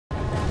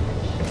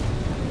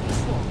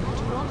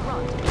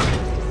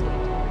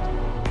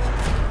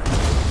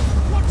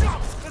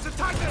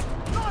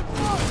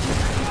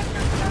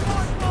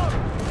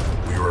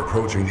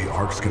approaching the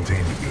Ark's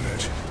containment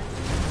unit.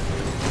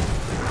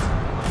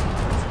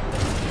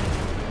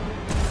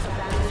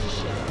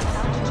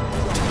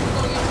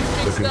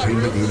 The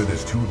containment unit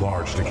is too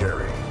large to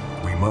carry.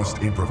 We must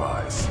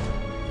improvise.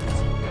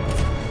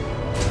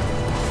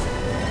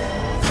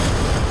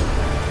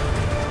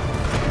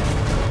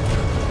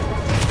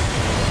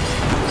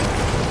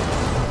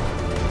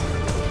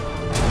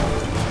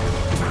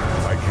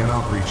 I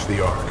cannot reach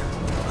the Ark.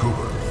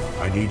 Cooper,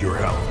 I need your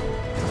help.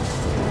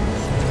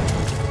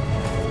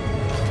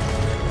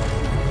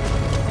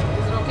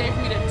 Is it okay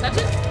for me to touch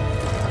it?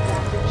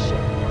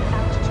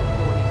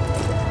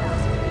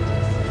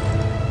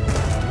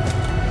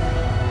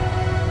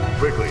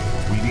 Quickly,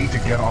 we need to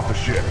get off the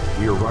ship.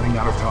 We are running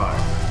out of time.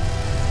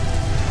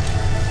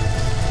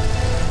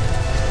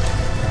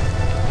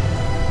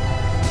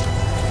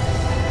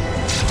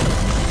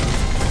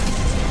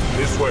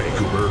 This way,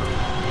 Cooper.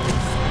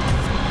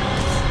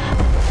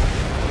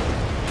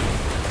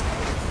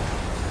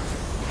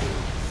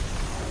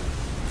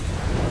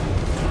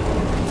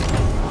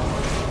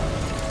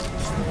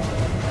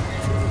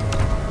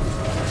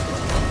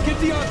 Get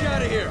the Ark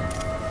out of here!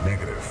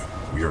 Negative.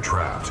 We are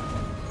trapped.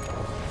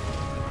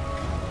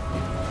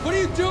 What are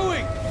you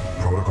doing?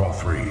 Protocol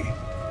 3.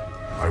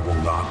 I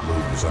will not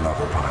lose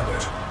another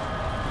pilot.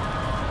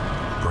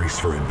 Brace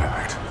for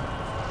impact.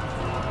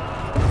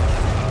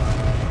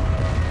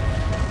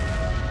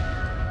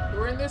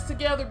 We're in this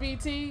together,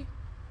 BT.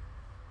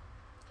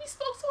 He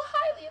spoke so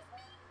highly of me.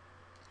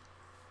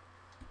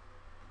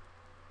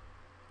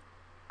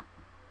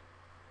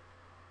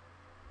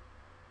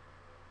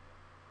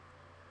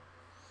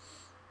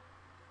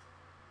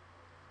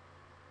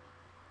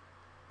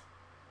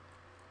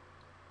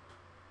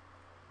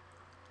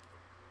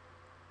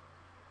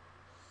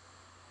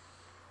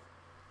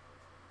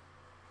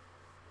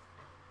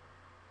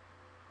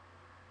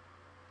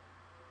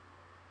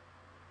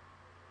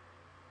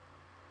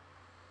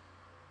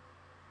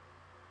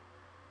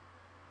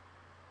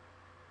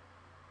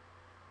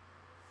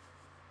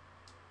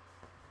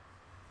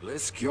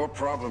 Blisk, your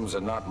problems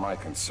are not my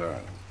concern.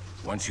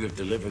 Once you have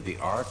delivered the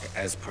Ark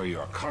as per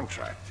your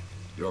contract,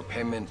 your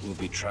payment will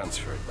be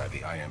transferred by the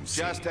IMC.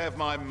 Just have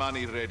my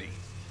money ready.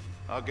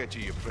 I'll get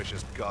you your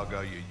precious cargo,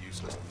 you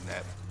useless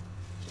nap.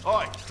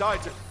 Oi,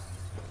 Titan!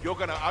 You're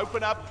gonna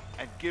open up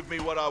and give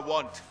me what I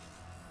want.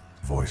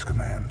 Voice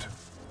command.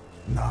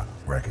 Not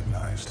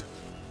recognized.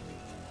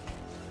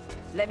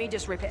 Let me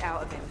just rip it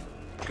out of him.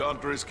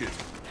 Can't risk it.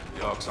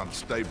 The Ark's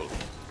unstable.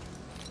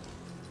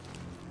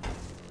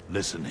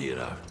 Listen,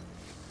 hero.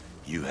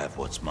 You have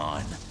what's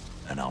mine,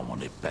 and I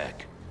want it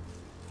back.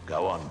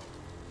 Go on.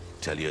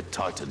 Tell your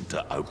Titan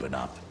to open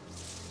up.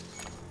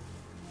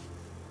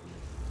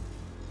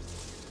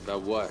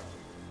 About what?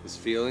 His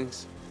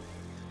feelings?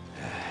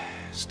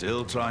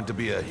 Still trying to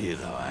be a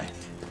hero, eh?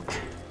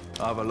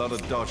 I have a lot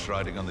of dosh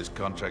riding on this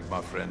contract,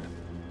 my friend.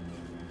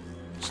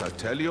 So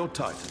tell your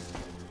Titan,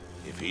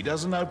 if he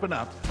doesn't open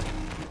up,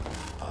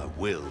 I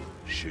will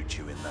shoot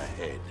you in the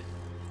head.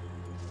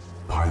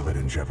 Pilot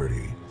in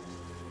jeopardy.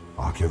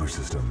 Ocular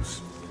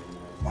systems.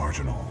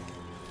 Marginal.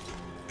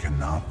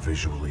 Cannot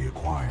visually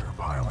acquire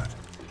pilot.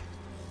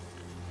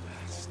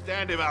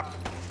 Stand him up.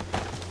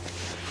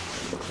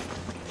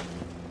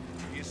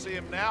 You see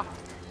him now?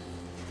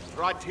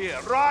 Right here,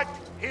 right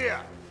here.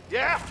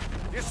 Yeah?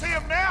 You see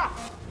him now?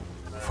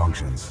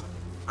 Functions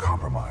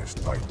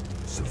compromised by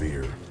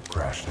severe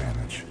crash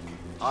damage.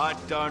 I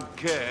don't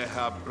care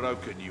how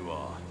broken you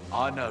are.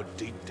 I know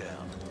deep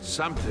down,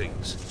 some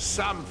things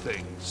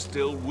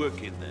still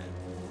work in there.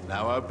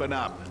 Now open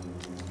up,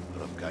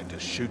 or I'm going to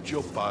shoot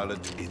your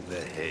pilot in the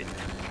head.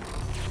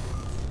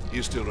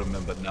 You still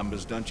remember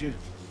numbers, don't you?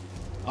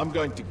 I'm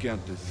going to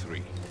count to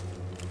 3.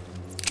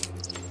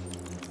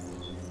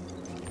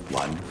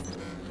 1, 2,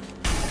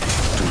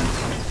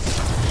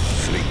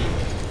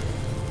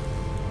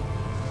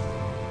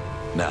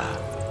 3. Nah,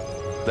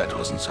 that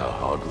wasn't so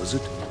hard, was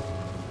it?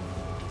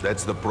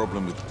 That's the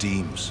problem with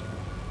teams.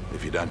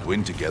 If you don't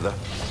win together,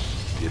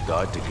 you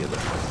die together.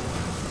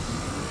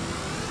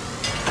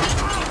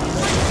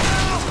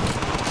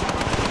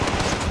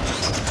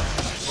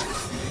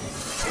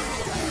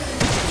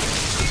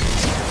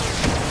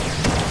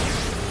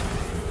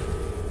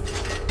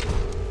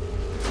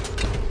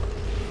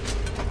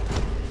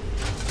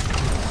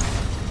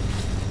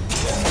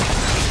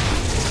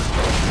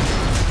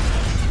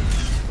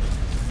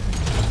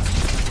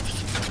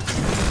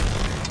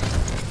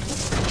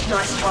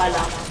 Nice try,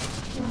 love.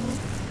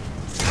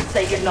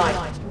 Say goodnight.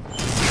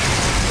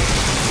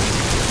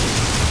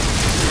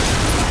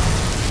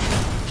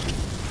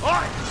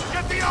 Alright,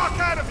 get the Ark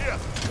out of here!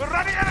 We're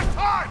running out of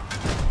time!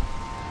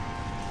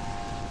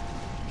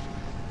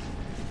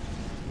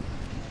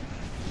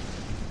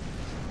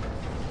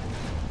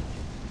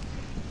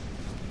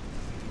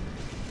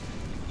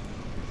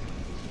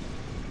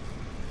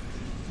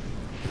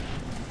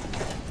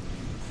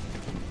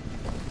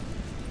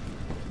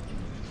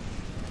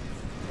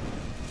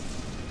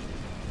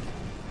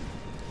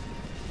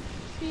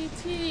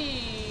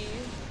 BT.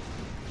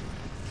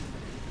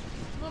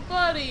 My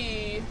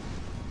buddy.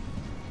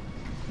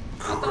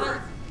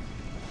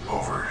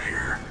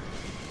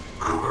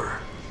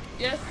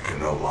 Yes? I can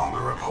no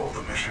longer uphold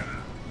the mission.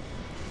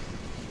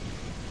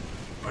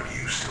 But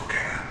you still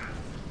can.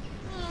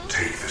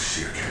 Take the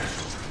seer kit.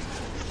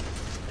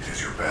 It is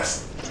your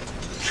best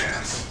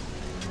chance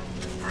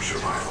for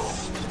survival.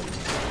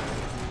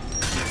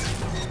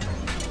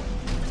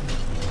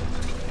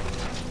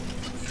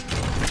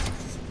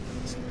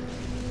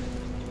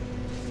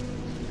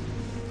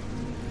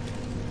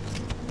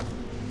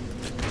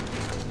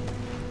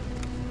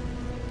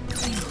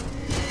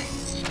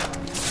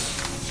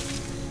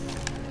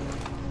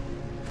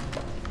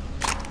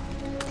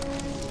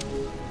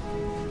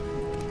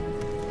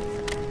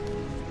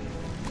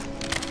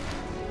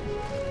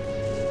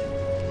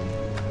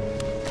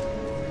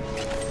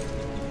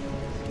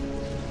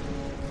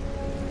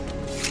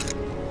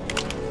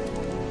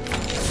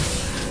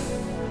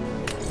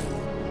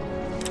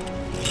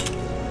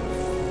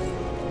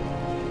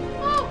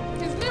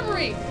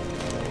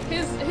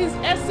 His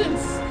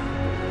essence.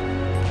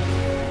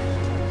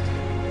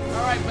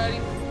 All right, buddy.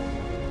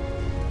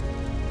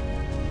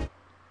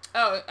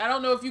 Oh, I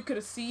don't know if you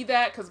could see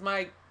that because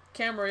my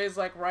camera is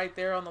like right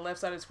there on the left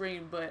side of the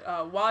screen.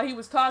 But while he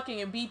was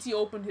talking and BT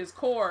opened his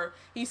core,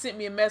 he sent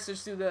me a message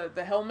through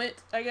the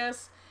helmet, I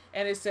guess,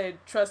 and it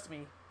said, "Trust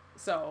me."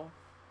 So,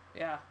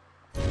 yeah.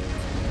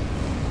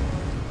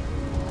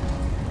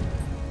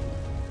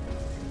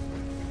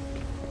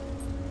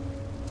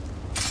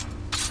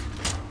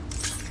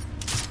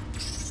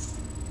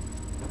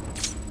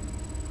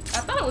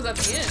 I thought it was at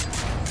the end.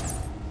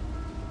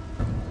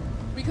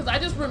 Because I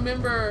just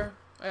remember...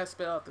 I gotta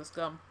spit out this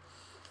gum.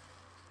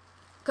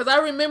 Because I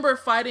remember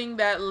fighting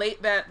that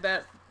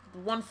that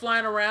one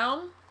flying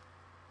around.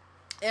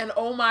 And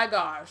oh my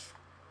gosh.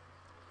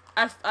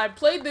 I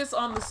played this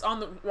on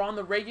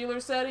the regular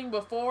setting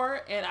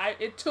before, and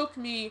it took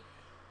me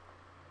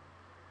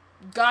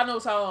God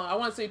knows how long. I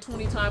want to say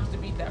 20 times to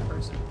beat that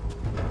person.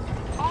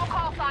 All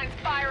call signs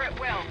fire at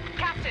will.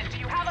 Captain, do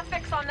you have a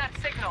fix on that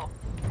signal?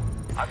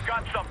 I've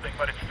got something,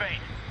 but it's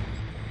faint.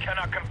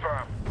 Cannot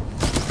confirm.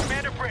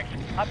 Commander Briggs,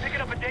 I'm picking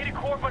up a data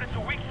core, but it's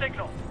a weak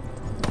signal.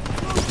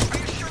 Are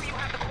you sure you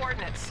have the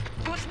coordinates?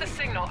 Boost the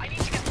signal. I need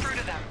to get through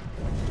to them.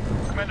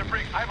 Commander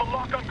Briggs, I have a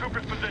lock on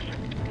Cooper's position.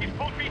 He's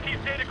pulled BT's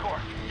data core.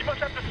 He must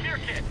have the seer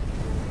kit.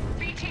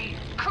 BT,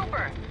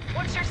 Cooper,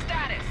 what's your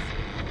status?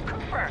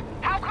 Cooper,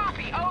 how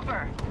copy?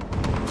 Over.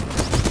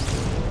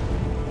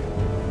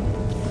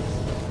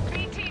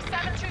 BT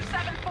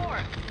 7274.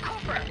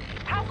 Cooper,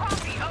 how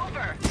copy?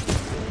 Over.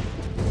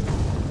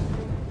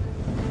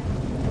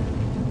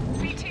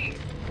 BT,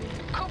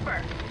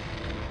 Cooper.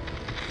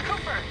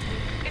 Cooper,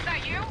 is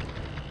that you?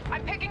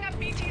 I'm picking up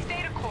BT's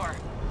data core.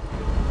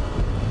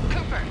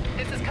 Cooper,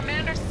 this is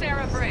Commander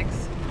Sarah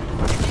Briggs.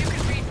 If you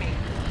could read me,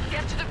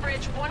 get to the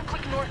bridge 1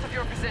 click north of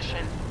your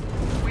position.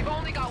 We've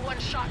only got one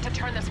shot to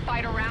turn this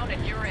fight around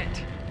and you're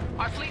it.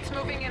 Our fleet's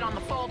moving in on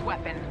the fold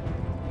weapon.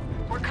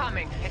 We're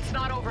coming. It's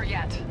not over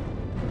yet.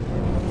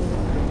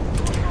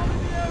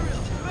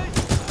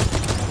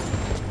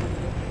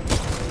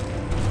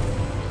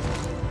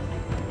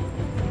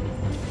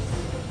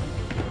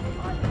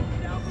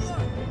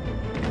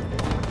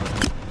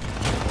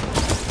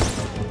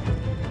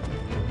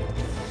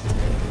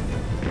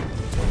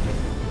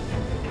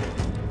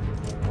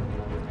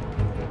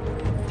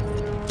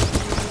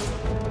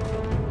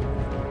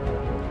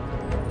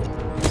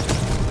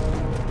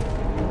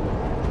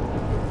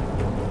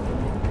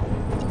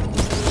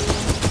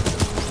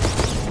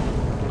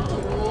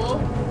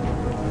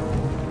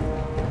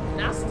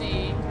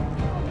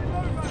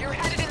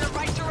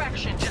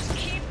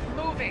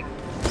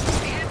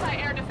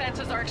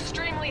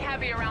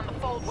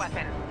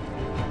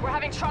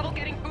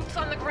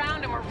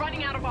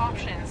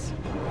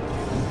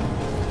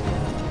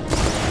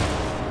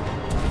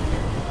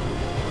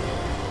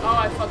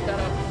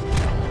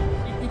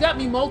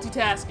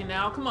 Multitasking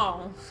now, come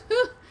on.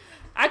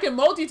 I can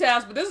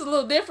multitask, but this is a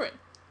little different.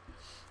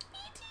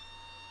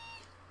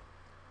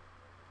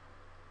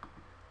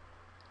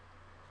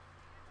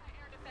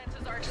 Air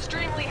defenses are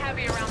extremely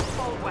heavy around the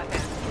fold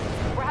weapon.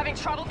 We're having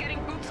trouble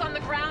getting boots on the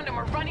ground and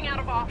we're running out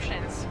of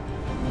options.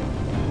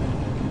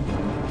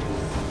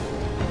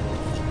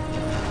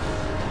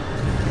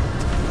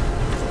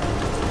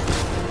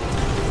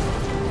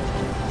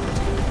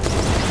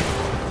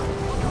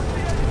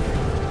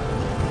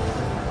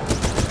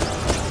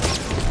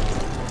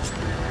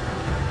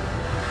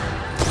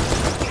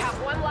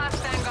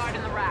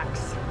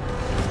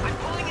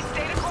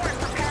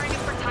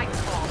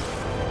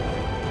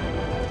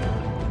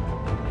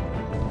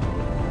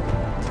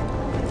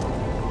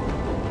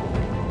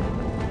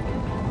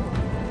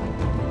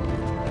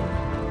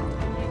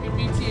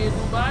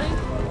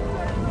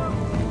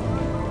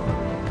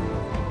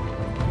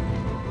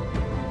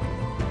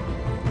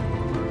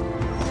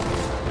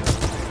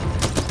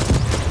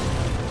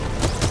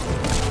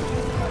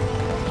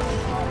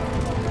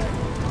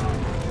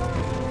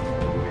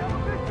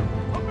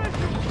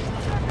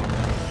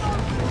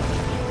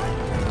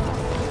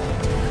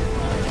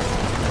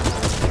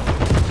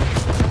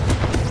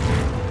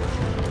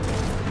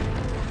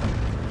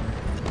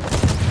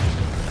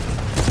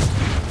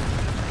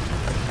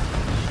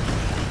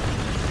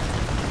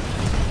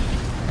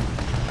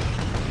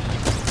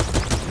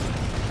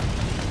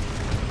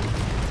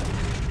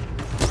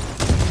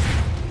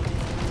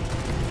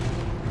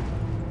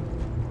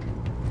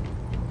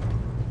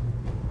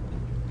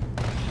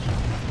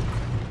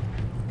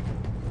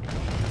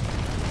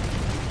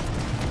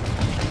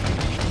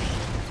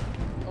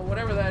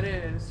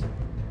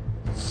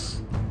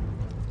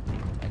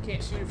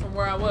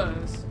 where I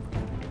was.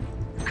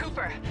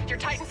 Cooper, your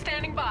Titan's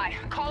standing by.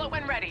 Call it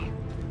when ready.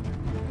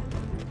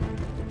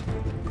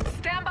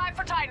 Stand by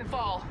for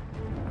Titanfall.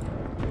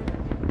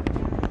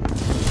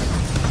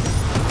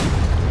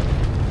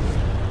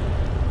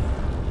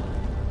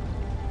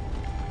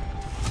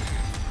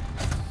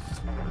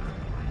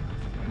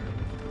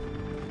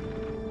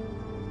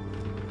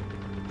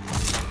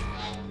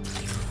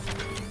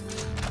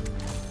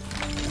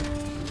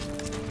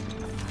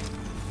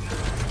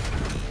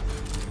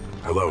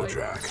 Hello,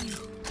 Jack.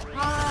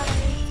 Hi.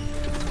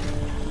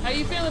 How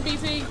you feeling,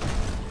 BT?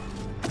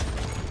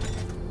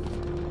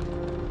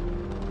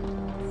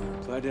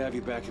 Glad to have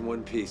you back in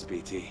one piece,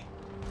 BT.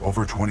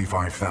 Over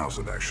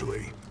 25,000,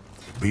 actually.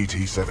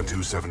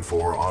 BT-7274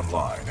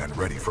 online and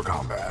ready for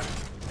combat.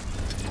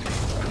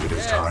 It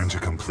is time to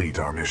complete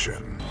our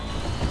mission.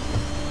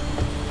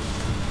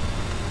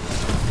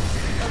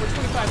 Over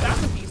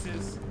 25,000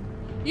 pieces.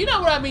 You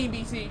know what I mean,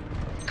 BT.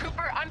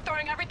 Cooper, I'm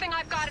throwing everything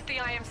I've got at the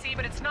IMC,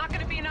 but it's not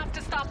going to be enough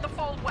to stop the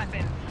fold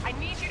weapon. I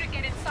need you to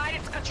get inside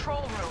its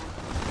control room.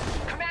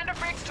 Commander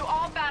Briggs to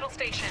all battle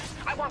stations.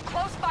 I want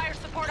close fire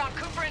support on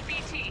Cooper and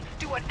BT.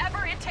 Do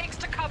whatever it takes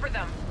to cover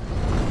them.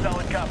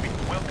 Solid copy.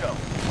 We'll go.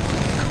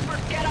 Cooper,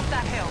 get up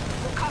that hill.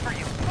 We'll cover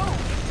you. Move!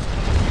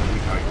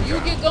 You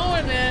get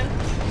going, man.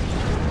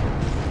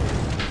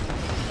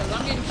 Because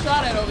I'm getting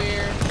shot at over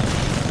here.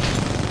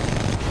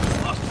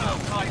 Hostile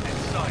Titan in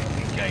sight.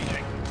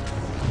 Engaging.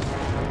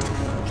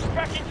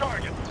 Tracking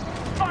target.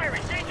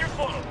 Firing. Danger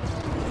close.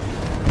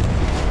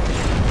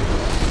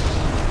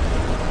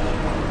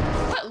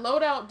 What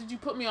loadout did you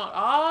put me on?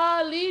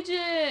 Ah,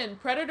 Legion.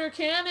 Predator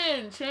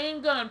cannon.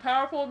 Chain gun.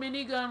 Powerful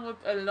minigun with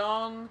a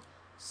long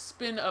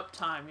spin up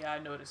time. Yeah, I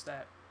noticed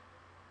that.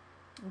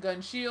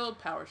 Gun shield.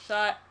 Power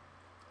shot.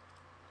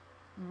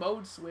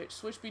 Mode switch.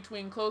 Switch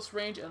between close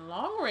range and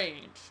long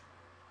range.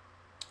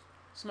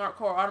 Smart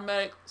core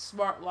automatic.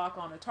 Smart lock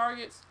on the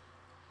targets.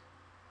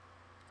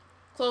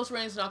 Close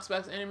range knocks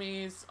back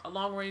enemies. A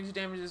long range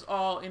damages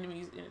all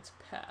enemies in its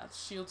path.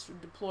 Shields are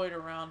deployed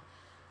around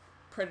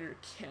Predator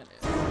cannon.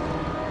 I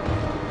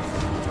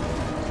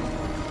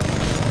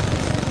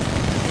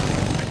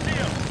see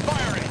him.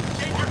 Firing.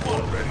 Danger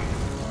close. Ready.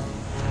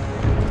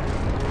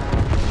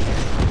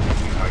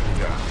 Tighten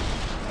down.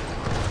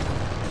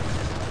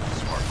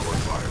 Smart core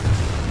fired.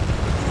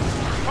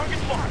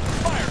 Target locked.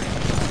 Firing.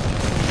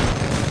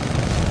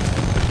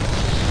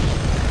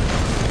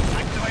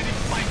 Activating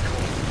flight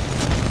core.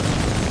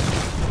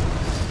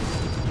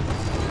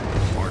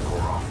 Smart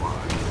core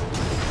offline.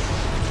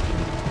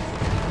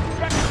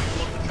 Tracking. You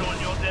want to join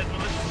your dead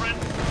militia friend?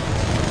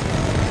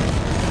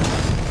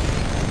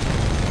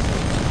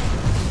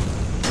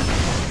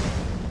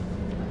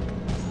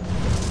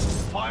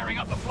 Firing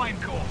up the flame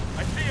core.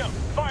 I see him.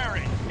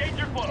 Firing.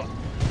 Danger close.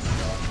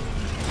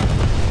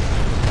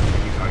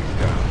 Tighten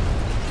down.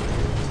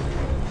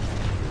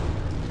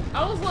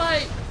 I was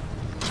like,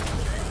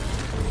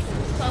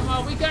 talking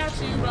about we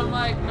got you, but I'm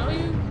like, no,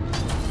 you.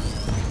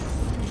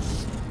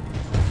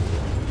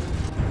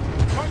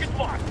 Target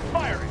locked.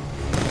 Firing.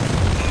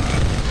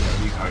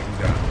 Tighten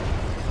down.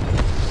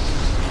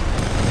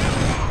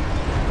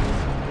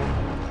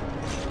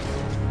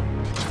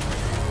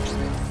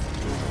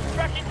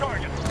 Tracking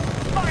target.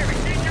 Firing.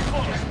 Danger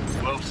close.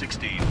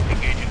 12-16.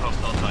 Engaging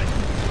hostile Titan.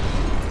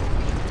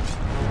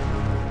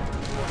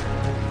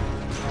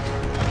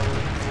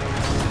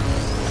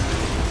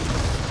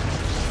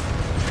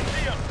 I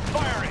see him.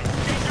 Firing.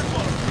 Danger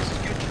close. This is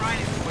good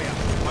training for you.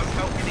 Won't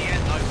help in the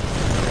end, though.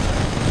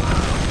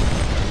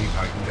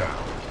 Tighten down.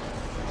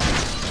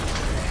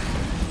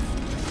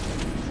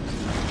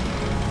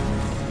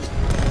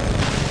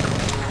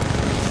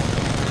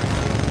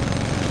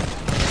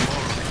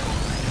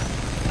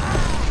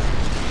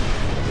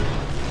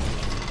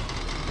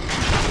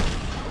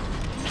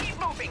 Keep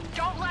moving.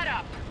 Don't let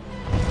up.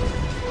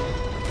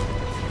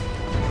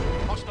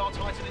 Hostile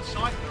Titan in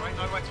sight. There ain't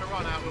nowhere to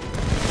run, Outlaw.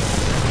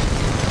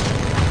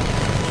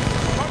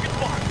 Target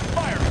locked.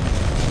 Firing.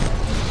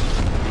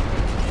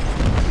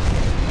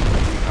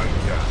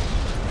 Tighten down.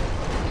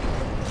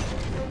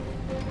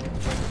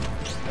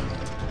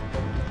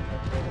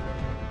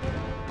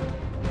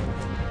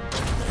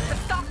 The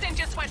Stockton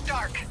just went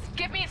dark.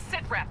 Give me a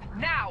sit rep.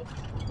 Now.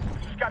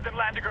 This is Captain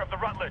Landiger of the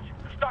Rutledge.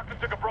 The Stockton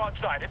took a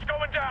broadside. It's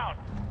going down.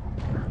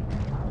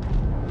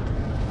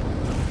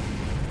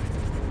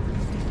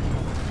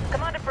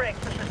 Commander Briggs,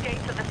 this is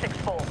Gates of the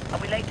 6-4. Are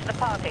we late to the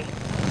party?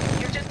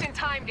 You're just in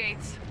time,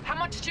 Gates. How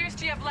much juice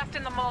do you have left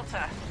in the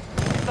Malta?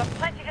 We've got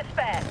plenty to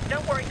spare.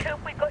 Don't worry,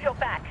 Coop, we've got your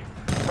back.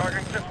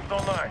 Targeting systems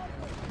online.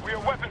 We are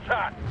weapons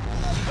hot.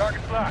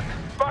 Target's locked.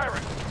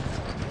 Firing.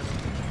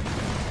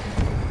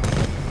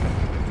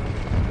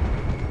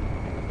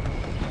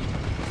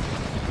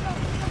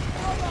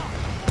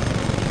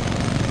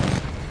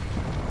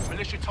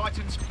 Militia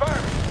Titans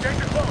firing.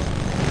 Danger close.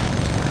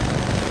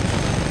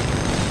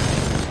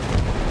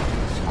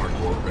 Smart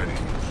core ready.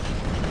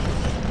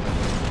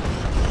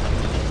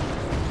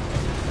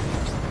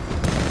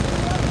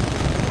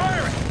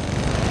 Firing.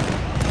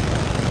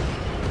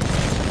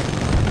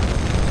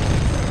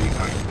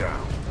 Tighten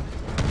down.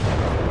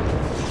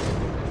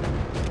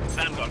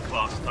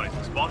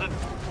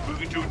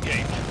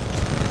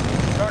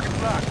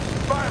 Target's locked.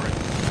 Firing.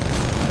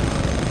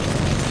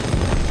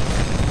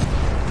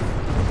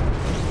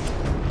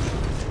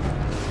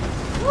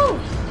 Woo!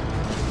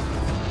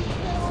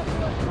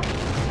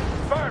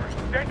 Firing.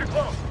 Danger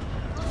close.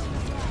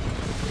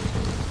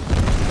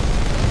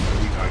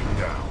 We tighten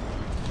down.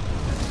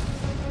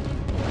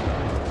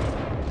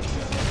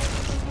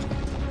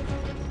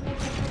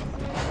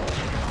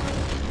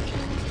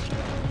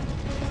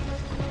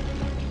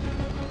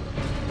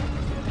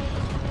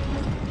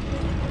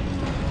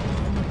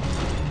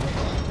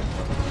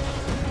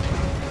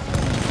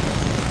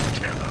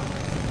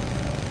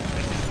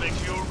 This makes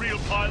you a real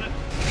pilot.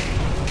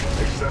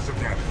 Excessive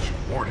damage.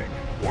 Warning.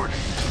 Warning.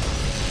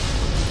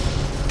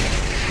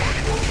 Smart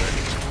core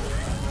ready.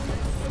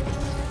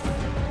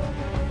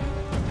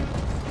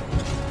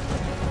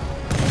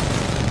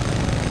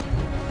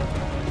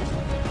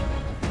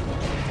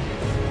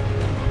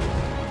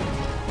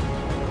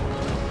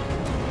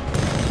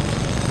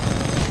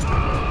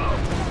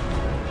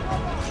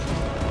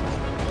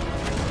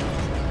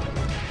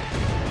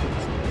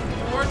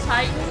 More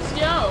Titans,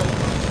 yo.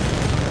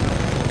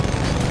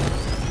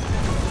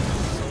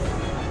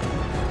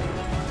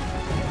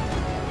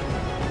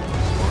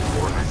 Smart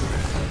core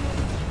activated.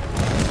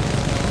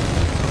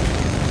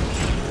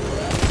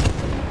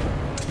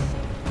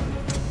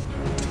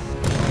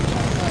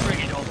 Bring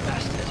it, old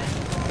bastard.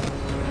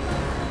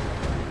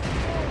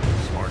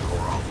 Smart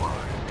core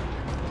offline.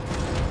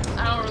 I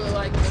don't really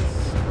like this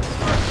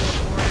smart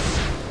force.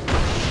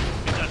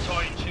 Is that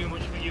Titan too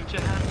much for you to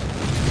handle?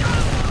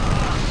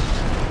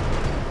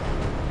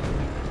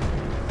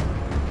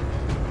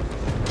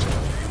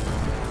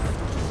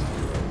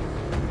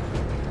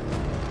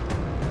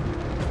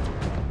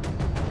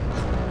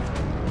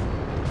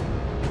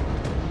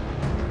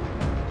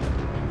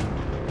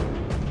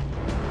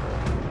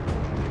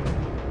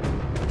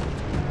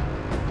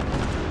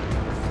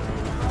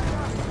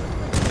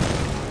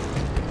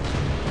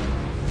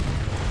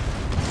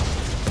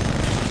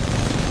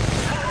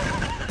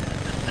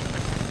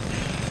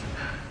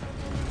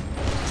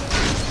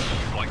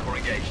 Flight core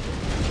engaged.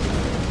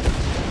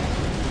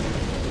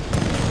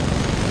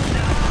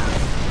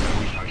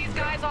 Keep these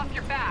guys off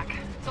your back.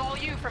 It's all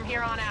you from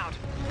here on out.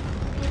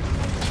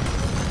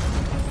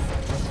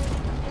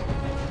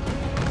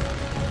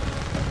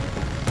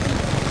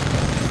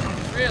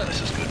 Really?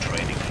 This is good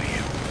training for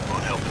you.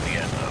 Won't help in the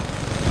end, though.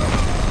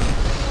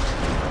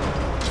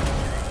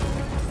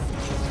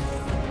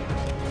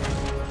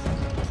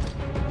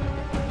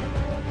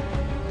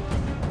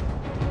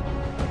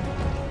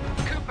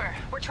 Cooper,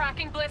 we're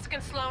tracking Blisk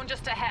and Sloan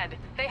just ahead.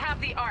 They have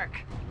the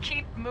Ark.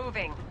 Keep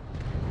moving.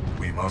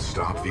 We must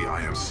stop the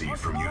IMC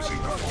from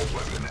using the full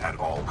weapon at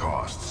all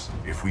costs.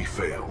 If we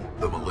fail,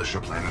 the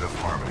militia planet of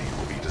Harmony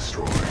will be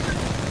destroyed.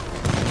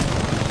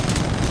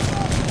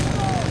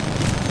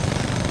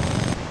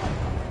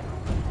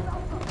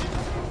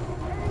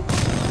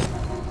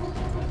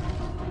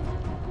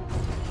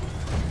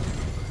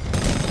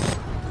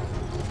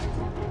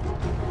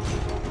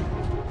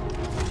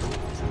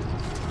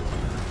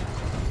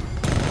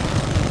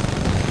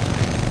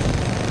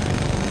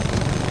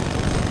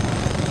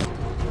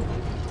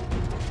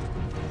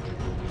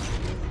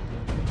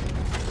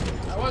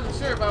 I wasn't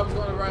sure if I was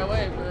going the right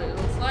way, but it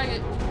looks like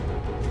it.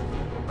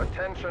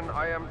 Attention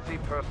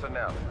IMC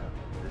personnel.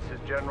 This is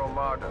General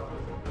Mardo.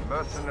 The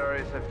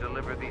mercenaries have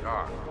delivered the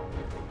Ark.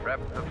 Prep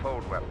the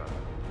fold weapon.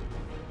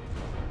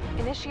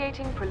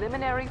 Initiating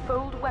preliminary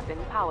fold weapon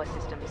power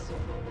systems.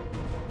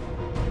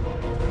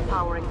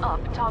 Powering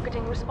up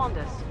targeting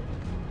responders.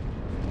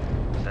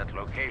 Set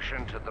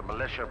location to the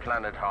militia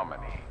planet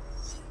Harmony.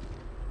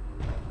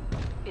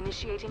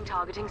 Initiating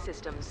targeting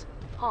systems.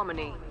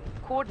 Harmony.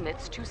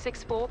 Coordinates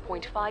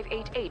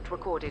 264.588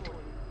 recorded.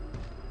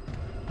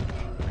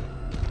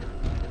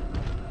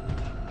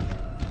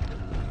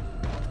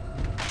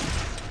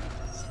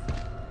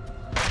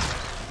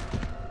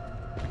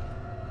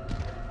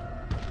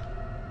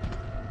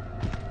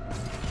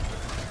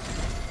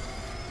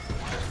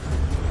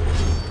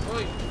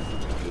 Oi.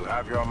 You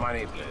have your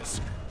money, Blisk.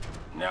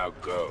 Now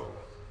go.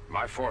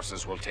 My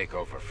forces will take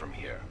over from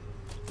here.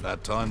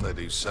 About time they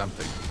do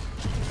something.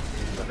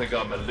 I think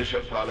our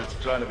militia pilot's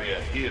trying to be a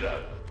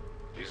hero.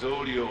 He's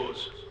all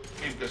yours.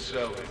 Keep the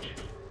salvage.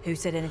 Who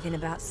said anything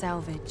about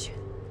salvage?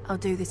 I'll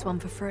do this one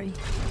for free.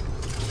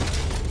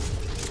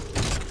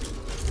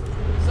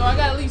 So I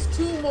got at least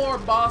 2 more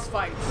boss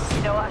fights.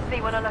 You know what I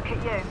see when I look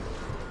at you?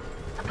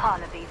 A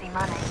pile of easy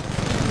money.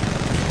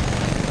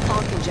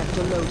 Arc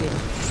injector loaded.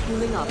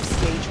 Spooling up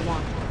stage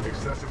 1.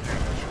 Excessive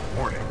damage.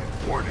 Warning.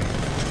 Warning.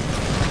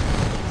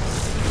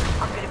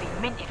 I'm gonna be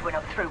minted when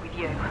I'm through with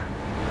you.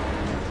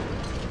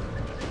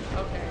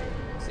 Okay.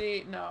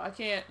 See, no, I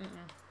can't.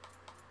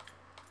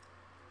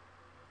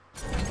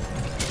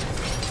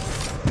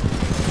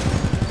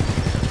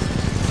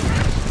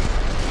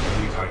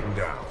 We tighten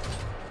down.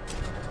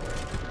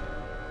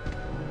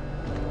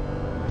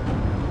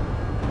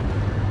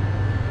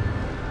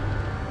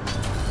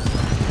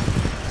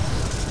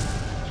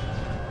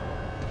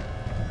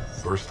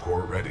 First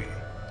core ready.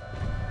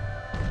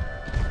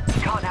 You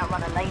can't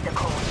outrun a the laser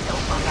core, little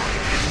bugger.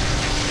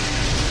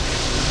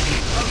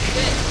 Oh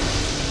shit.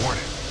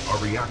 Warning, our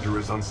reactor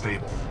is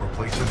unstable.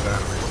 Replacement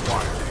battery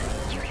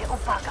required. You little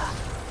bugger.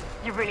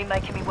 You're really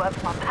making me work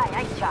for my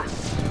pay, ain't ya?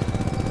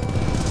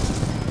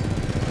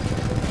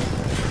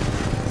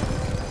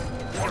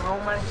 You're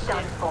almost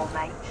done for,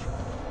 mate.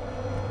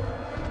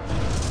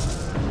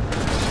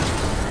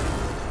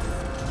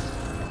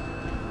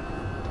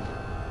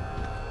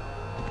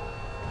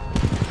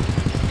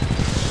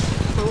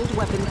 Old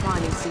weapon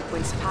priming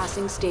sequence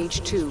passing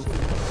stage 2.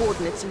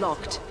 Coordinates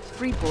locked.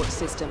 Freeport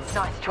system.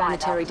 Nice try,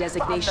 Planetary love.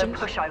 designation.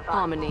 But I'm no pushover.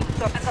 Harmony.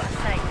 So I've got to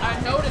say,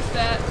 I noticed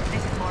that.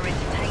 this is more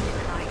entertaining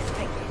than I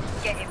expected.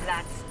 Get him,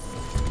 lads.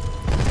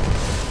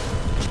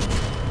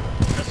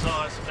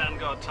 SRS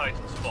Vanguard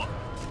Titan spot.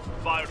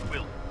 Fire at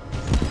will.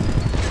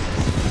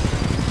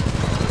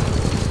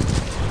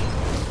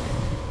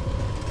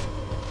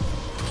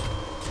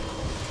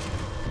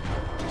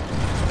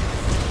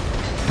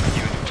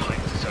 Unit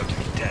Titan deserve to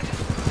be dead.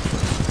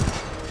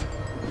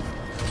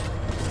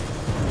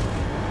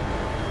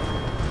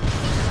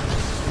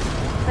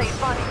 So you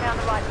finally found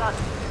the right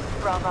button.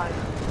 Bravo.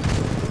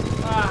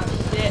 Ah,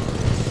 shit.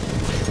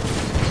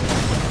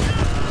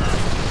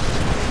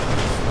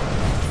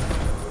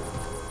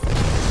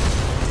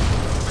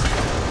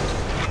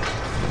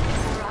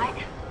 All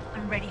right,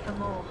 I'm ready for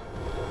more.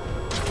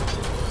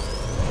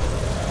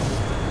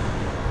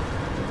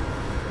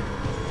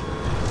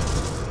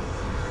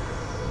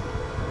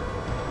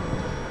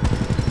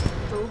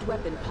 Old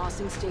weapon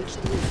passing stage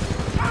 3.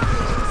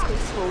 Activating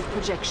space fold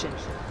projection.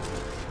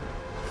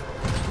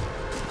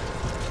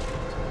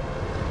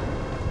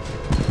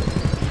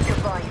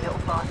 Goodbye, you little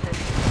bastard.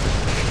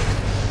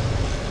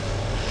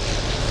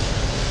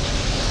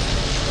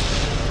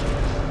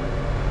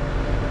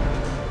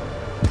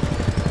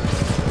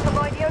 Am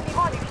I the only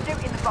one who's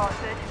shooting the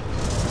bastard?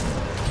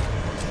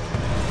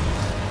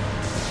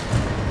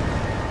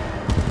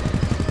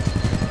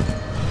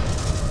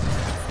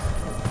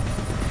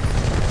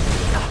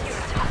 Oh, you're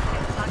a tough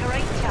little bugger,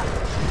 ain't ya?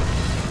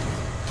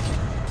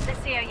 Let's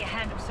see how you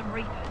handle some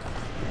Reapers.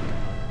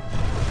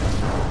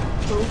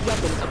 Old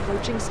weapon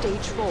approaching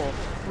stage 4.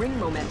 Ring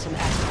momentum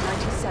at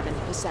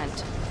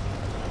 97%.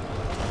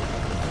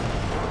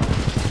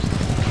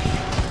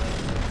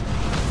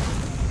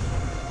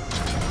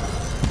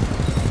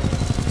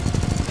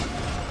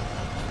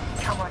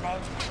 Come on, then.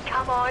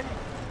 Come on.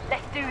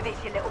 Let's do this,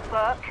 you little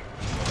Burke.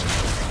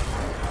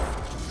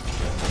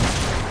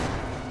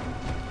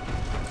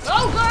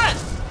 Oh god!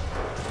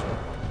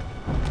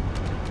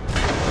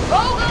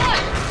 Oh god!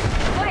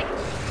 Wait!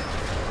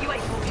 You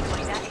ain't walking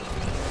away that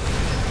easy.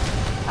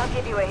 I'll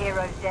give you a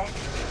hero's death.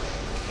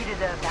 You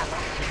deserve that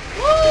much.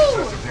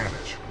 Woo! Excessive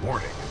damage.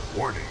 Warning.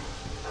 Warning.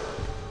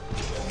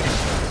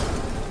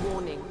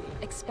 Warning.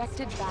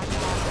 Expected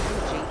backblast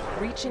energy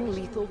reaching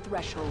lethal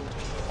threshold.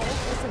 All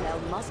personnel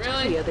must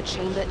clear the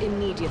chamber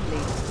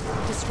immediately.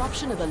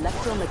 Disruption of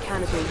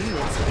electromechanical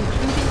units,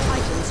 including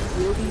Titans,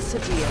 will be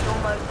severe.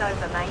 Almost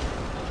over, mate.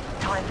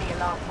 Time for your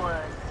last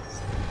words.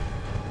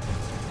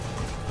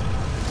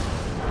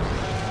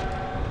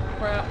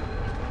 Crap.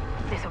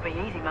 This'll be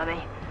easy,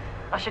 Mummy.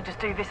 I should just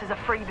do this as a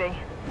freebie.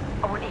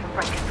 I wouldn't even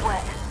break a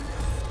sweat.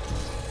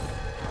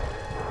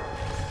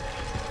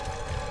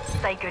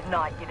 Say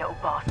goodnight, you little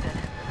bastard.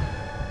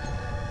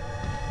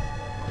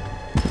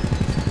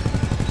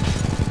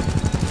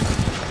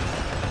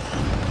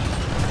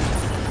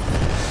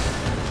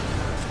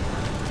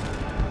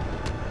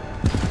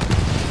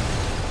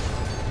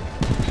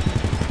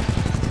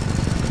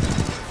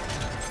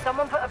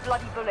 Someone put a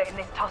bloody bullet in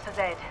this tosser's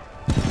head.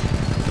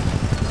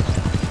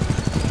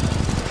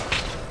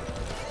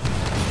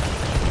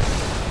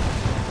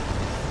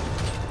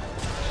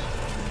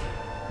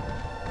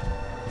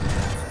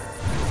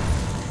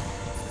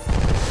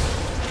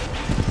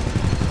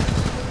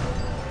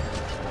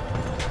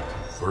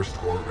 First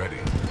core ready.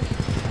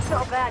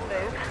 Not a bad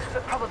move,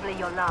 but probably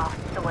your last,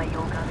 the way you're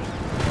going.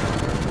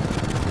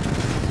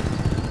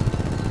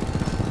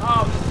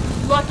 Oh,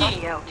 lucky. Bloody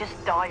hell,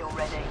 just die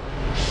already.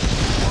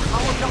 I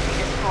will not be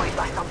destroyed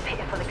by some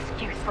pitiful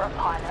excuse for a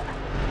pilot.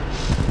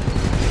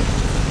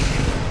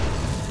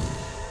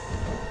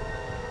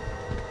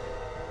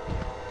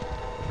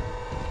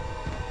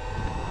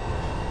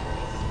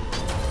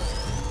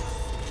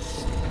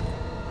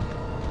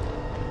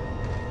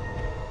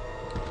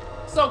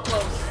 So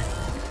close.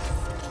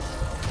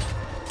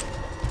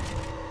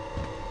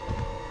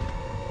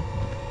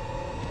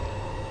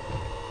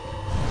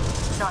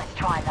 Nice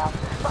try, love,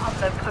 but I'm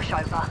no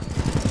pushover.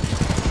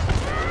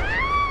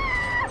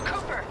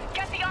 Cooper,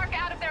 get the Ark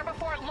out of there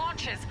before it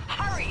launches.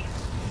 Hurry!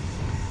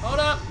 Hold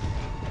up.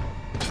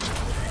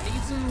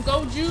 Need some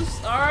go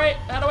juice. Alright,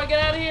 how do I get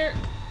out of here?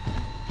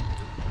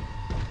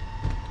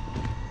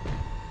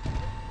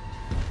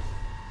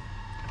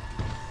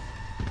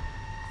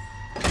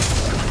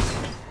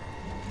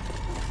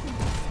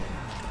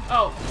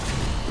 Oh.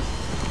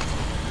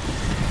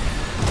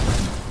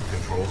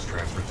 Controls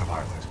transferred to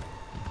pilot.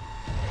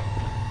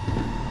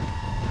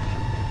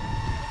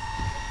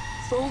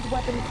 Fold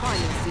weapon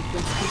priming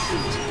sequence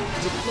complete.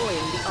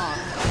 Deploying the arc.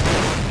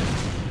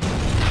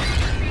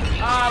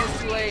 Ah, I was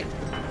too late.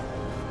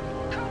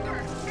 Cooper,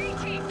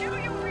 BT, do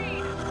you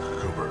read?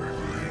 Cooper,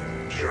 the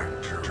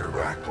injector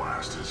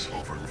backblast is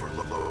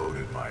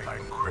overloaded my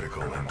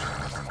critical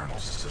internal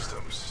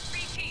systems.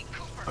 BT,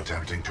 Cooper.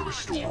 Attempting to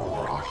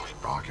restore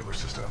ocular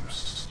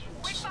systems.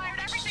 We fired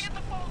everything at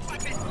the fold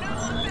weapon. No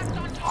effect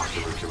on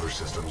target. Ocular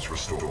systems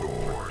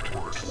restored.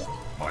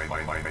 My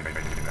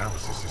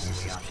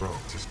analysis is throw.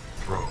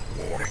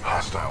 Warning.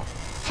 Hostile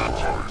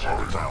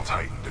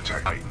Titan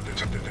detected.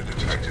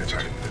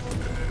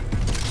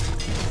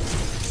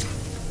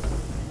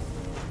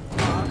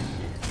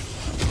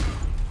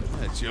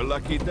 It's your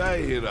lucky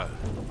day, hero.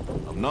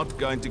 I'm not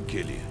going to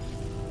kill you.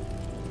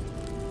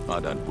 I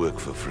don't work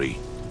for free.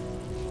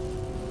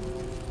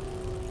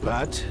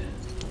 But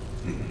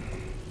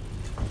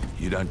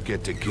you don't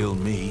get to kill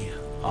me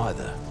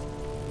either.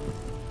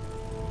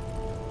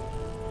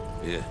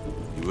 Yeah,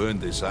 you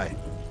earned this, eh?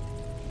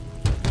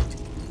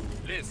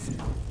 Liz,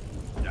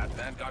 that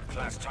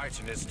Vanguard-class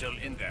Titan is still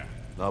in there.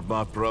 Not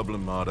my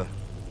problem, Marta.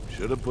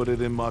 Should have put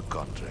it in my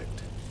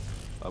contract.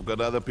 I've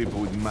got other people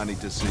with money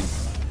to see.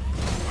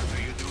 What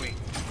are you doing?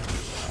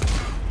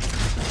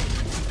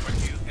 What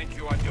do you think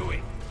you are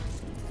doing?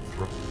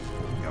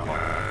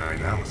 My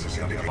analysis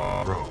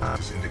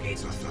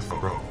indicates the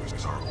throw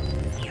is our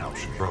only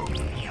option. Throw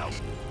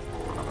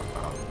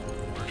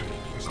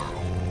is our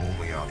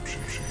only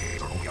option.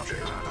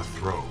 The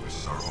throw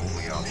is our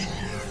only option.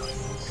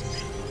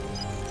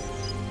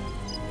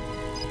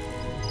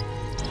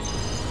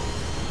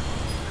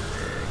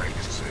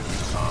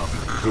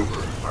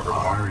 Cooper, I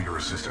require your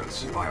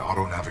assistance. My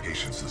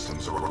auto-navigation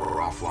systems are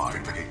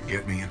offline.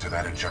 Get me into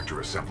that injector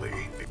assembly.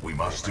 We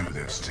must do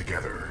this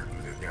together.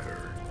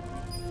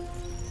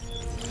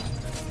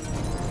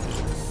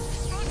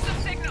 Boost the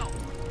signal.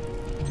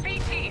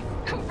 BT,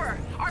 Cooper,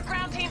 our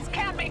ground teams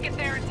can't make it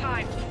there in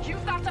time.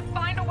 You've got to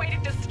find a way to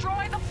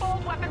destroy the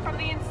fold weapon from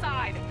the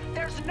inside.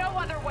 There's no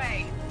other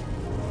way.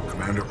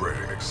 Commander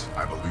Briggs,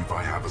 I believe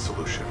I have a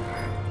solution.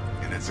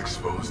 In its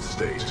exposed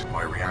state,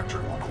 my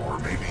reactor core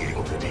may be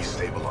able to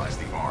destabilize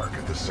the arc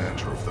at the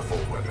center of the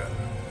fold weapon.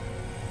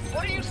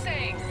 What are you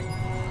saying?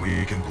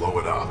 We can blow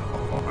it up.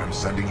 I'm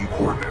sending you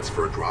coordinates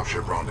for a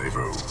dropship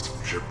rendezvous.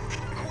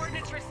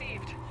 Coordinates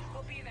received.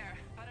 We'll be there,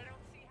 but I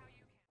don't see how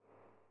you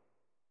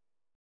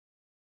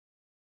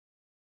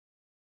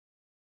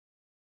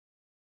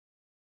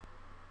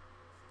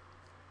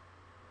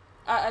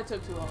can. I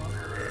took too long.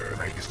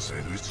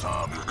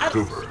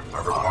 Cooper, I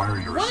require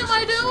your What am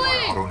I assistance. doing?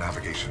 My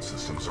auto-navigation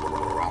systems are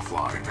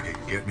offline.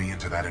 Get me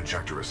into that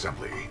injector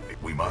assembly.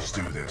 We must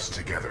do this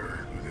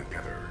together.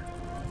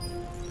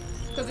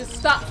 Because it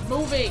stopped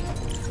moving.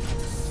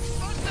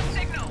 Boost the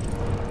signal.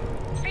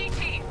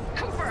 BT,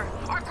 Cooper,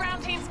 our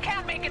ground teams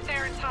can't make it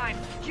there in time.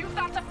 You've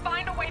got to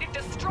find a way to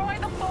destroy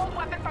the fold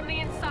weapon from the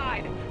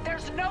inside.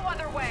 There's no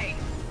other way.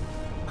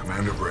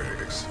 Commander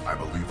Briggs, I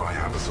believe I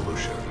have a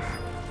solution.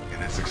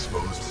 In its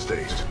exposed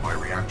state, my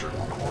reactor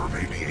core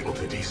may be able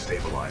to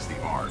destabilize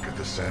the arc at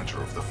the center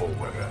of the fold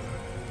weapon.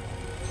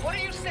 What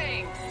are you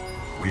saying?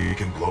 We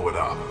can blow it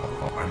up.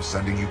 I'm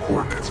sending you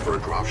coordinates for a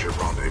dropship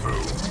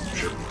rendezvous.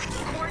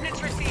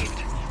 Coordinates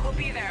received. We'll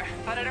be there,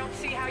 but I don't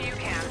see how you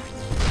can.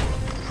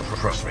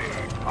 Trust me,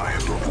 I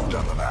have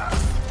done the math.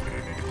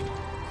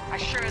 I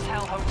sure as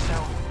hell hope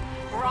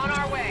so. We're on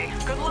our way.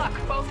 Good luck,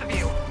 both of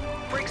you.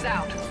 Briggs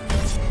out.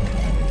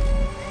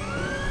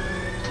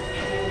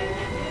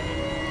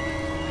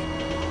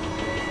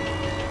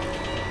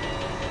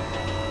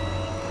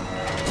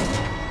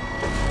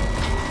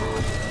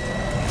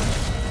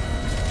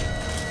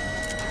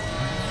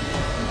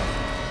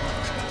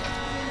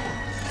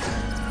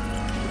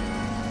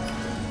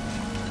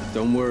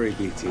 Don't worry,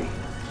 BT.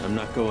 I'm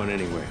not going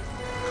anywhere.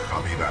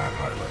 Copy that,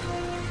 pilot.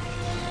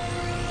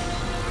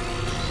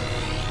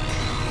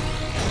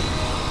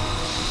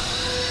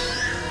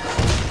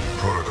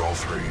 Protocol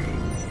 3.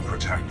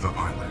 Protect the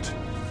pilot.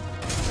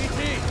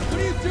 BT, what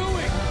are you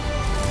doing?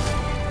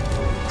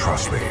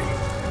 Trust me.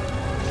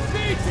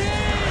 BT!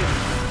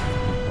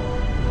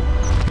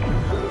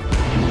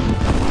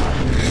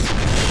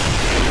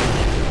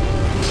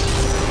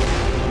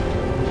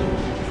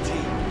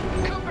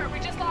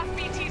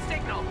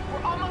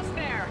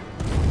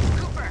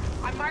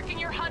 Marking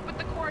your HUD with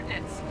the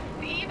coordinates.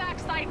 The evac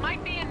site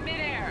might be in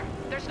midair.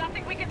 There's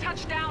nothing we can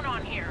touch down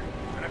on here.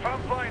 And if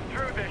I'm flying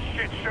through this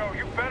shit show,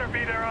 you better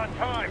be there on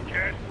time,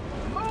 kid.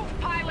 Move,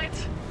 pilot!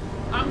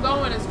 I'm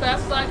going as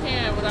fast as I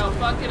can without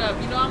fucking up.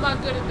 You know I'm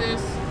not good at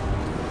this.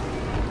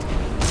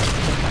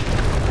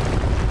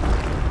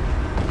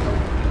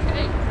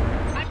 Okay.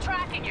 I'm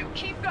tracking you.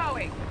 Keep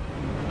going.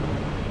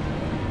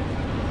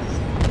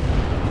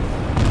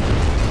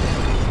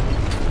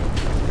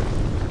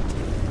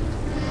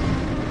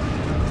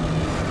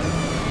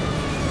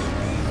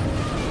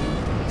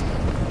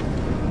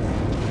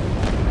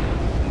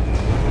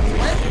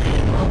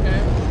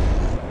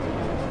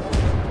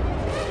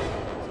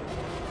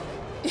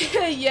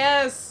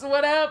 Yes,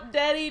 what up,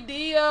 Daddy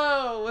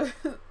Dio?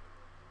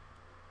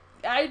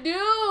 I do.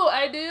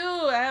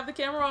 I have the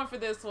camera on for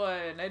this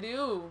one. I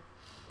do.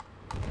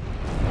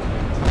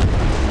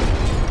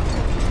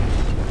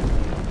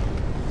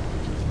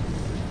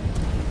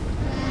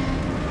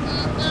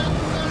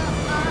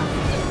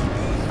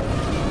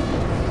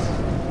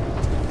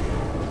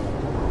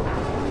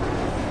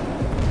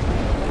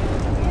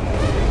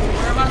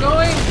 Where am I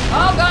going?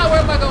 Oh God,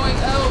 where am I going?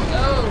 Oh.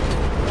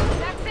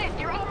 That's it.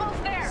 You're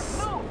almost there.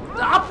 Move.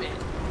 Stop it.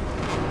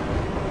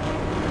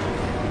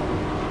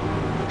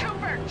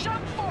 Cooper,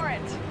 jump for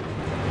it.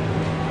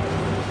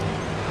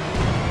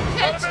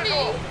 Catch me.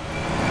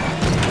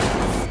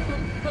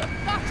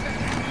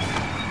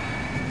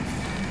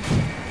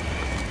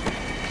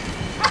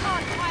 Come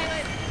on,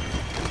 pilot.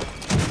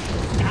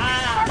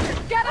 Parker,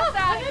 get us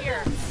out of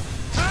here.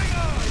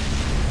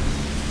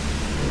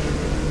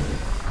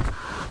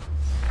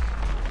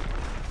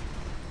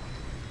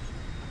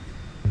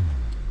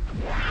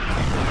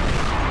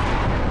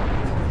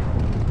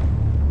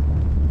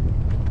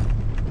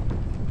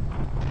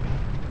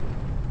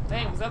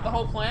 Dang, was that the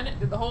whole planet?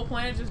 Did the whole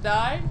planet just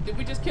die? Did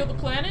we just kill the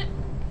planet?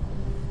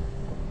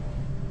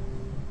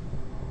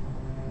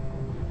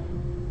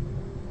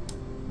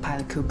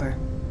 Pilot Cooper.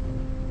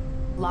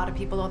 A lot of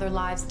people owe their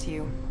lives to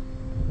you.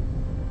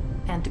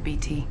 And to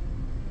BT.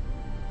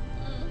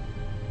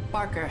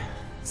 Barker,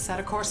 set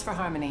a course for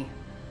Harmony.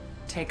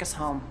 Take us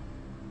home.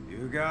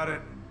 You got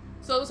it.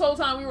 So this whole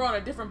time we were on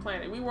a different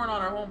planet. We weren't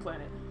on our home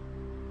planet.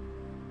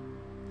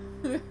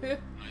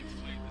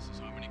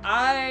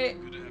 I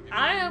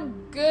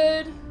am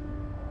good.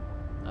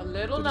 A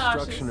little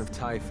nauseous. The destruction of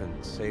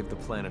Typhon saved the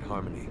planet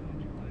Harmony.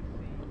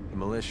 The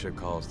militia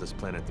calls this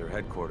planet their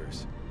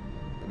headquarters.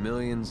 But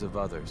millions of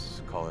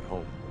others call it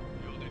home.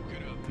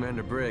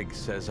 Commander Briggs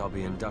says I'll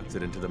be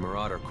inducted into the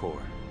Marauder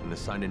Corps and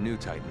assigned a new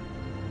Titan.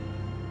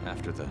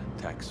 After the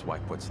techs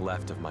wipe what's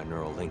left of my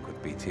neural link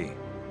with BT.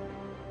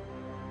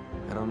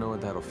 I don't know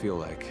what that'll feel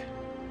like,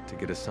 to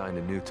get assigned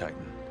a new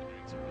Titan.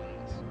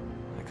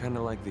 I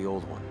kinda like the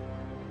old one.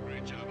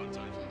 Great job on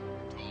Typhon,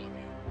 to all of you.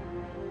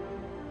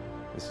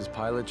 This is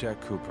Pilot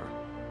Jack Cooper,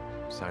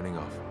 signing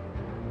off.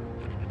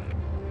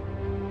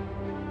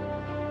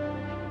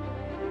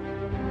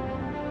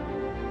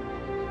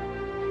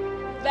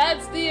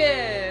 That's the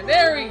end.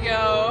 There we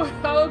go.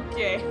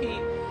 Okay.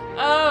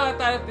 Oh, I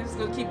thought if this was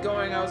gonna keep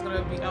going, I was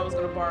gonna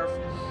barf.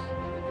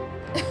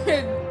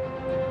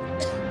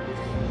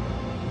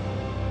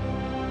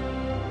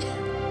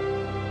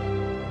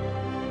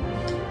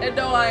 And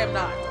no, I am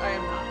not. I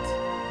am not.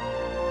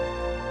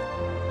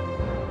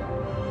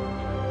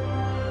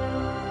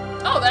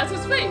 Oh, that's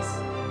his face.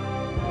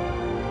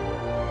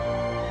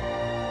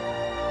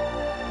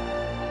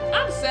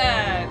 I'm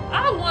sad.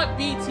 I want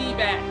BT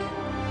back.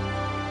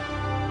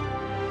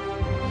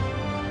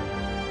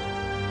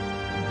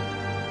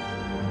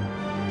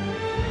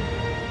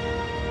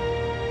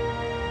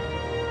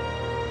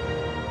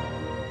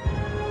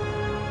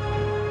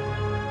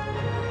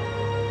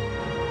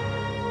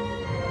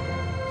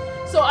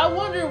 So I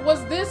wonder,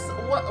 was this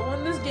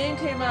when this game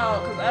came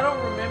out? Because I don't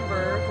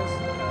remember. Because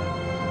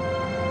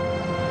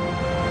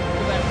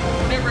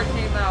whenever it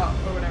came out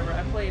or whatever,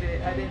 I played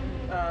it. I didn't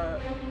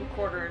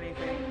record or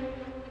anything.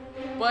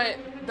 But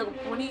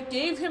when he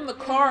gave him the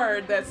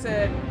card that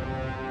said,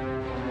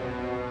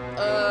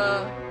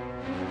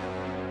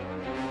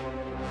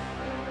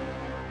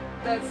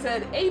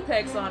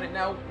 Apex on it.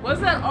 Now, was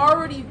that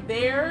already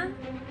there,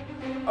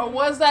 or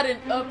was that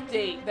an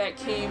update that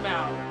came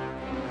out?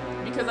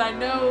 Because I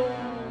know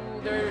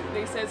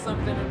they said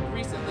something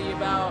recently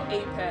about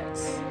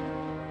Apex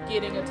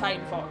getting a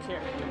Titanfall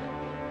character.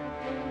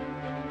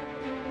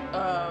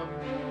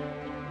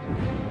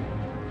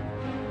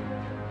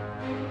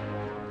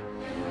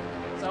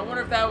 So I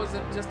wonder if that was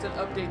just an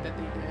update that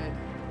they did.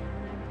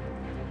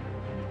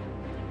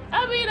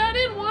 I mean, I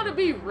didn't want to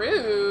be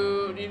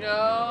rude, you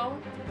know?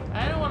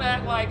 I didn't want to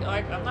act like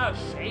I'm not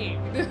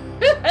ashamed.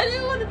 I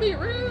didn't want to be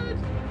rude.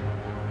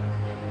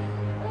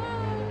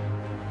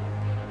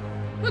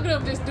 Look at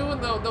him just doing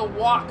the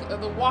walk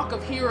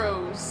of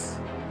heroes.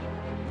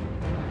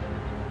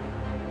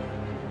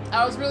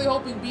 I was really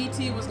hoping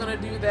BT was gonna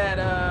do that.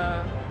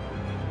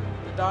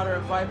 The daughter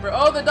of Viper.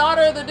 Oh, the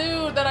daughter of the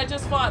dude that I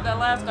just fought. That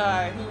last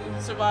guy who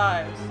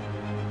survives.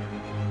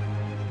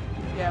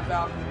 Yeah,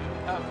 Valkyrie.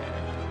 Okay.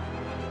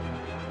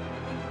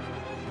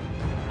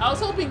 I was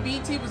hoping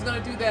BT was gonna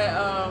do that.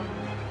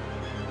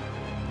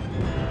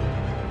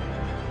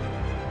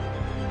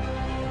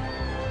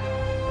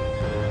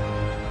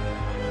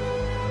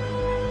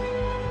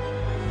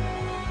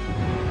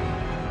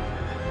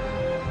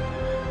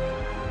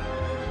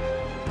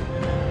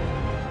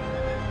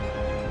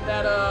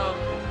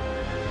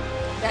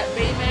 That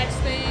Baymax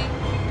thing,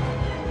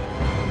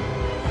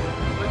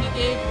 where he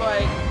gave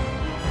like,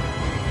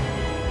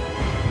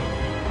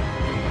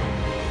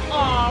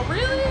 oh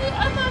really?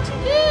 I thought you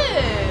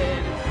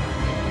did.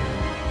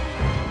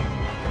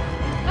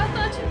 I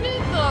thought you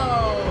did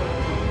though.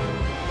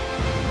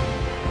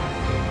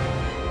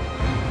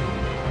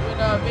 When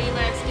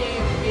Baymax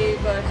gave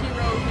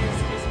Hero his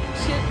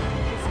chip,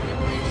 his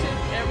memory chip,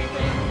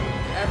 everything.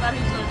 I thought he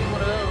was gonna do one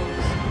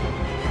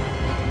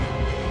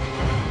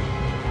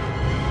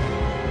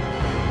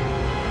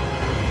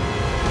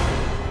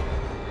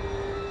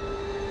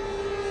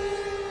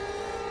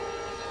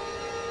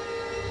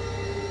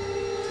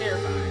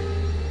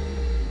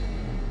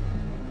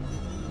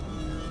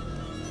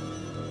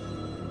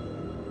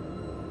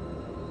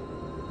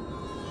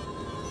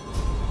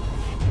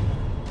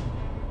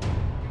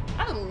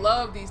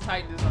love these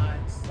Titan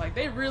designs. Like,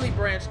 they really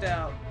branched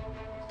out.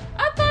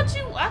 I thought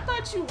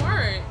you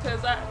weren't,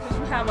 cause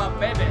you have a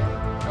baby.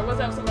 Or was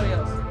that somebody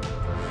else?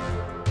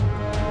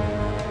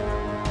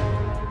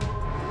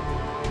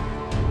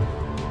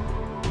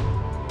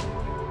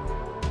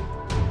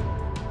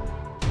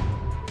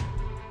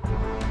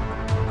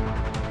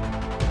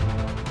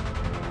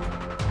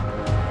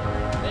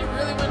 They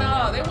really went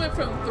out. They went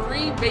from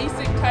 3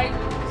 basic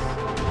Titans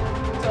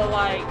to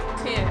like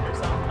 10 or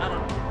something. I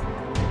don't know.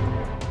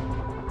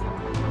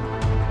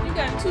 You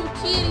got 2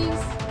 kitties.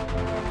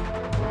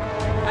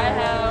 I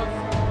have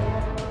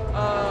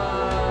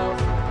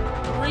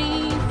 3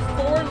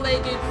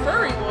 4-legged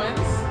furry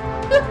ones.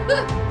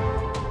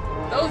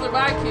 Those are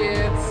my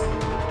kids.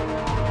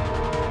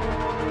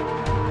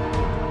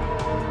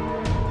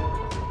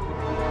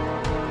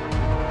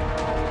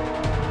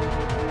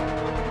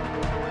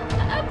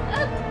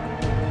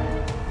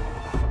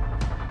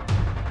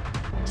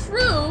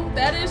 True,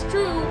 that is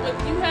true, but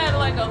you had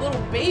like a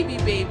little baby,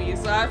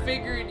 so I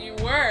figured you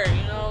were,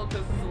 you know,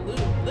 because it's a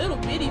little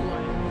bitty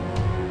one.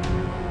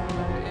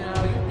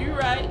 You're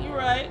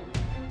right.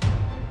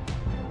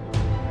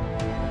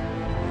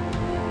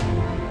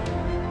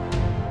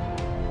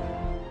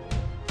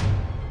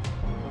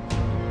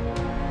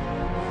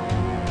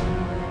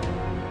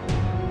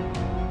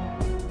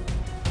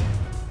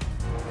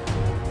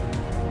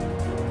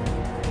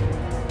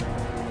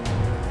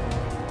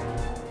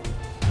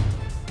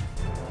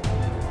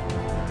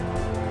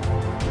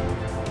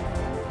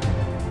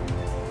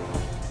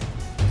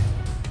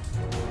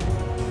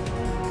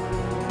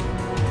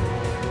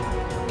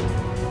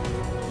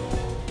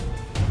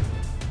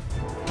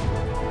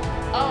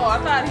 Oh, I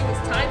thought he was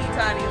tiny,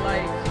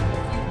 like a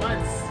few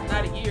months,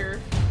 not a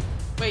year.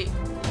 Wait,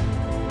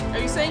 are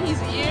you saying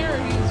he's a year or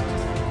he's just...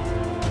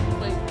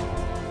 Wait,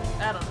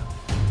 I don't know.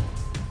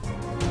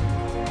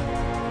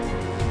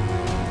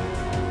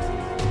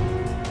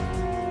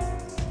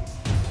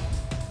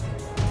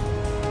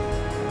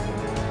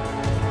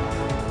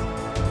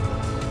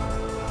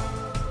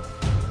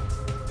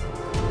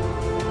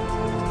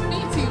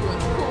 BT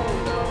was cool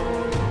though.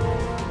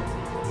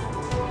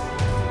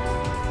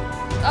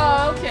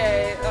 Oh,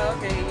 okay,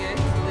 yeah,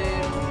 he's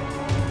lit.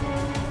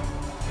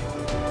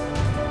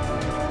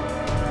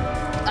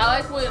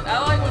 I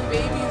like when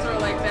babies are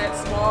like that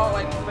small,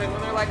 like when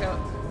they're like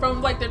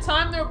from like the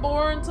time they're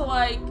born to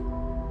like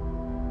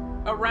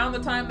around the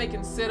time they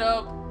can sit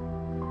up.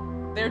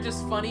 They're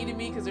just funny to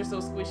me because they're so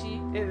squishy.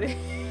 They're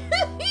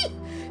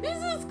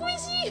so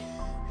squishy.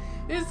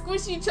 They're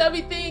squishy,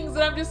 chubby things,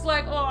 and I'm just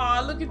like,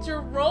 oh, look at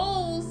your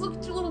rolls, look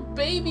at your little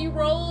baby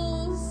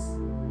rolls.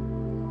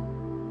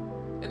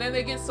 And then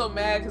they get so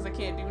mad because they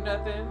can't do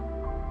nothing.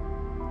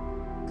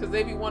 Because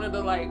they be wanting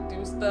to like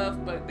do stuff,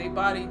 but their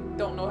body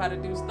don't know how to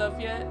do stuff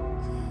yet.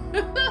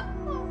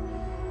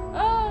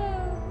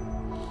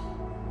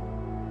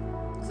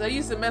 So I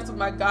used to mess with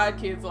my god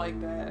kids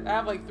like that. I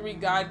have like 3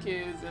 god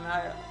kids, and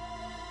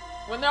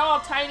when they're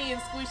all tiny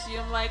and squishy,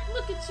 I'm like,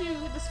 look at you,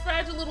 this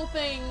fragile little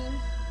thing.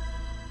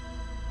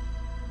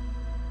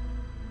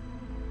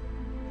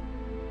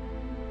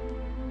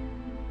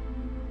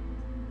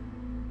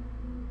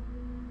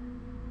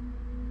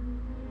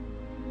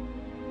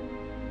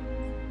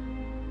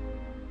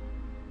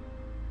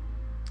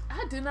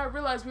 I did not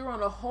realize we were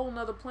on a whole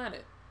nother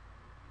planet.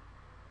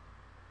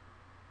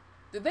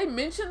 Did they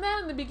mention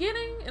that in the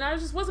beginning and I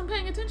just wasn't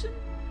paying attention?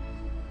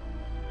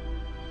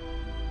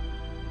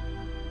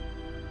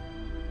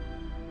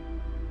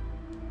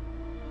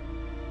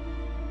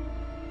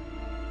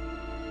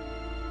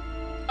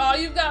 Oh,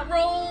 you've got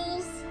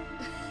rolls?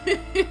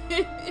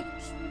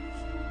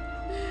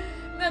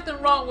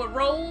 Nothing wrong with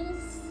rolls.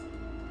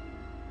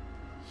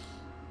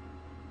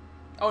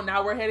 Oh,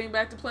 now we're heading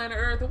back to planet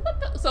Earth. What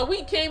the? So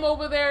we came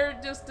over there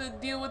just to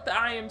deal with the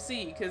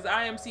IMC, because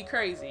IMC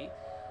crazy.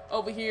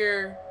 Over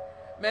here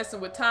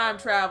messing with time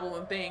travel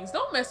and things.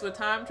 Don't mess with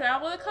time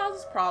travel. It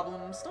causes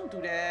problems. Don't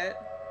do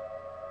that.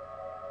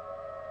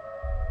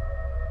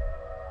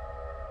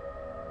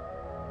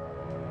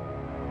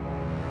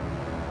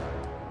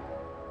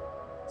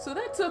 So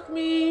that took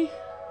me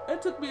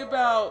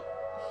about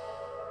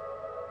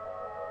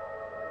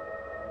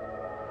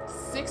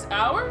 6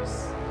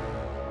 hours?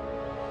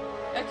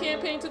 That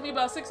campaign took me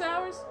about 6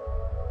 hours?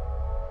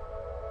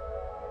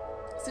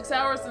 6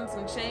 hours and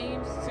some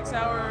change. 6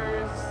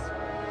 hours.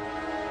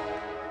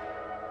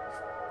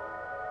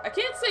 I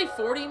can't say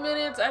 40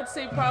 minutes. I'd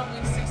say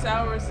probably 6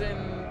 hours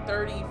and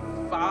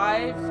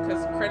 35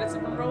 because credits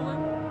have been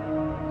rolling.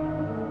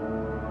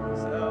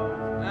 So,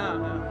 I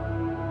don't know.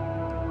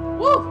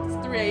 Woo!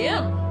 It's 3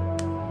 a.m.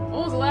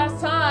 When was the last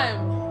time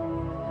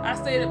I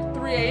stayed up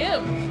 3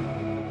 a.m.?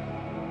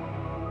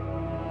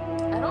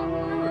 I don't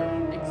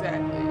remember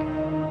exactly.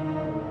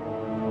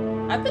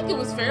 I think it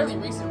was fairly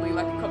recently,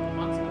 like a couple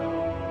months ago.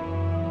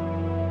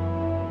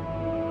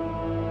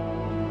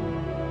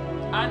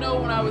 I know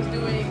when I was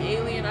doing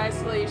Alien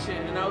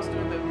Isolation and I was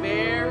doing the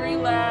very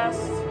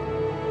last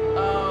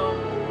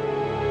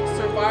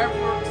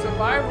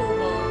survival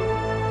mode,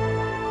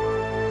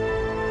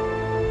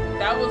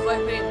 That was, I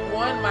think,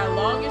 one, my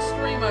longest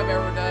stream I've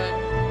ever done.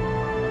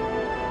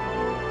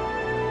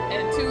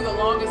 And two, the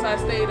longest I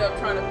stayed up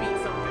trying to beat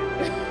something.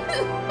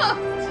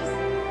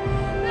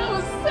 That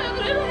was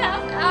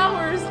 7.5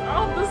 hours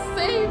on the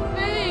same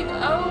thing.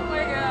 Oh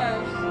my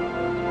gosh.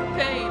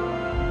 Pain.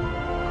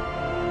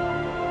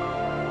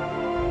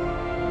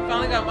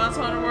 Finally got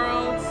Monster Hunter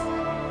Worlds.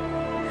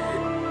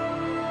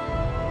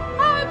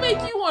 How did it make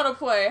you want to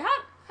play?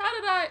 How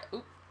did I...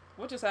 Oop,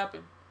 what just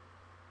happened?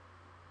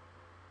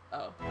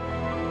 Oh.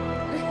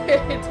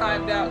 It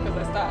timed out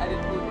because I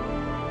didn't move it.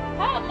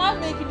 How am I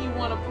making you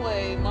want to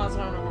play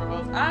Monster Hunter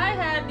Worlds? I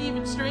hadn't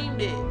even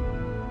streamed it.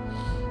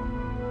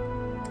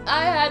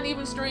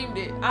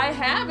 I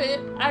have it.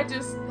 I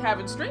just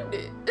haven't streamed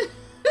it.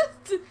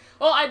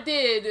 Well, I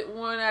did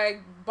when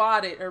I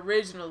bought it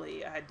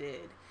originally. I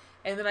did.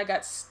 And then I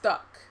got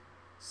stuck.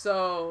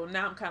 So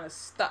now I'm kind of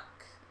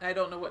stuck. I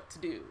don't know what to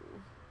do.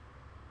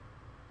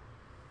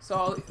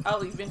 So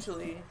I'll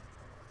eventually...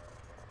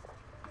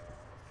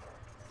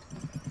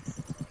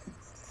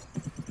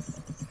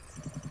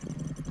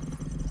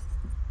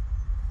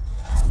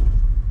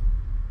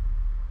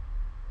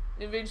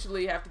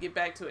 have to get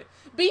back to it.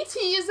 BT,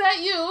 is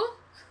that you?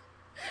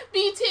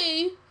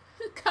 BT,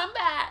 come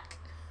back.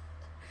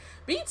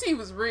 BT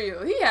was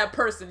real. He had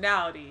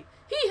personality.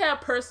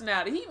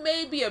 He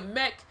may be a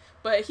mech,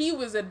 but he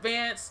was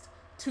advanced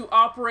to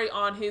operate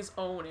on his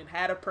own and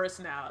had a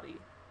personality.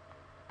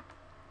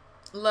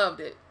 Loved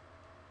it.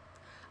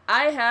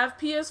 I have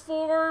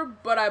PS4,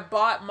 but I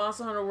bought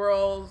Monster Hunter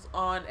Worlds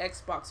on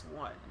Xbox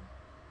One.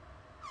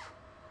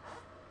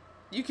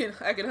 I can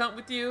hunt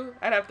with you.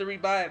 I'd have to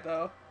rebuy it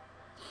though.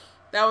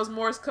 That was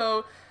Morse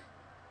code.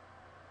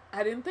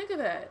 I didn't think of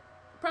that.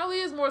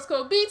 Probably is Morse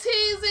code. BT,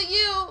 is it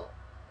you?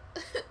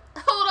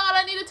 Hold on,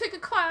 I need to take a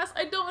class.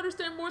 I don't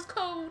understand Morse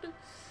code.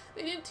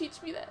 They didn't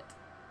teach me that.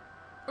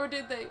 Or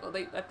did they? Well,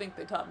 I think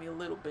they taught me a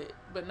little bit,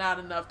 but not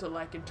enough to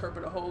like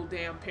interpret a whole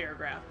damn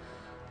paragraph.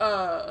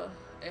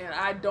 And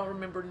I don't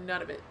remember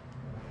none of it.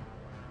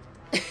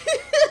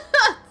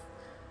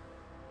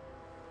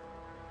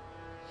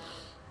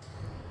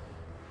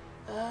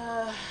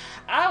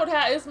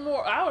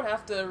 I would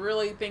have to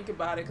really think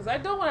about it because I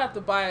don't want to have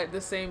to buy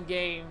the same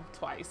game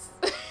twice.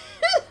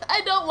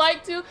 I don't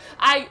like to.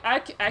 I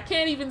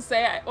can't even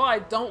say I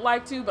don't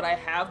like to, but I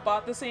have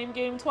bought the same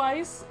game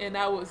twice, and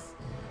that was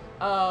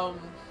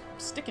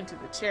sticking to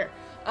the chair.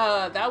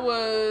 That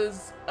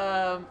was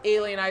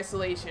Alien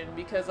Isolation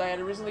because I had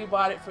originally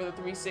bought it for the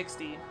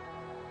 360,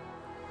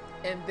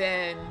 and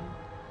then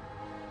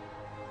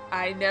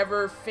I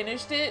never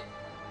finished it.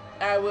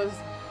 I was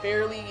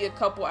barely a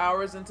couple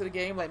hours into the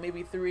game, like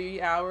maybe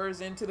 3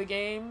 hours into the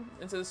game,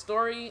 into the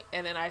story,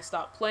 and then I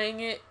stopped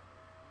playing it.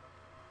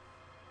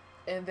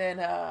 And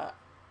then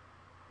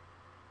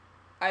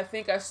I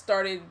think I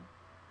started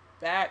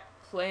back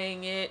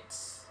playing it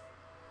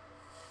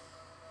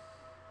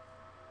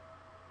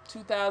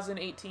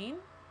 2018,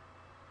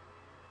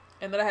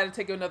 and then I had to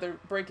take another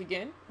break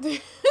again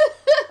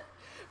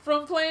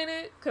from playing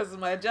it because of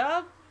my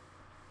job.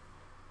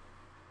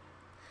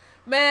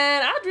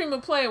 Man, I dream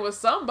of playing with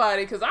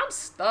somebody because I'm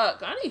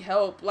stuck. I need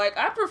help. Like,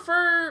 I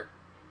prefer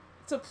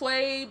to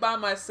play by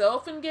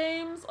myself in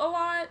games a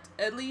lot,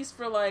 at least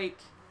for like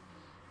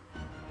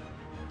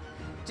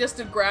just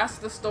to grasp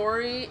the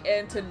story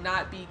and to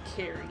not be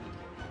carried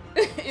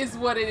is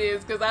what it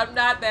is, because I'm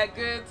not that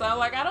good. So I'm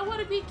like, I don't want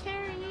to be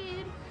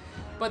carried.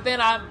 But then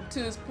I'm to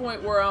this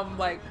point where I'm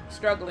like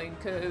struggling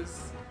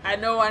because I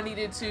know I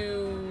needed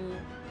to...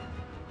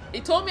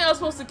 It told me I was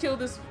supposed to kill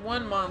this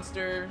one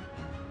monster.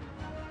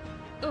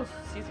 Oof,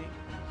 excuse me.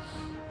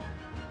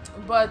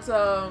 But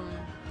I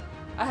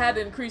had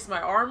to increase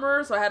my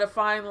armor, so I had to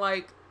find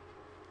like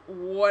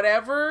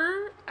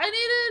whatever I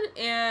needed,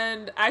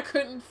 and I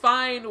couldn't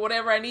find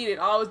whatever I needed.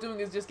 All I was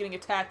doing is just getting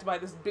attacked by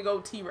this big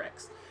old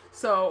T-Rex.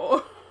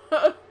 So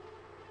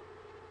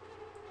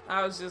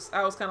I was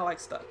kind of like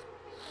stuck.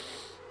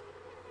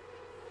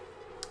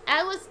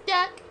 I was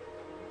stuck.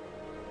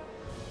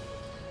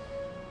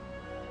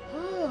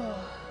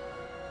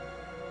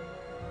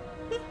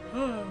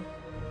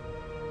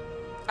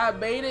 I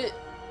made it.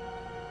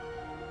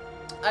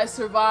 I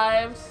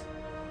survived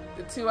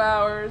the 2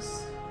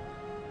 hours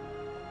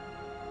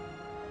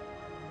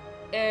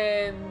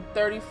and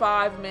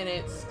 35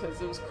 minutes,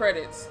 because it was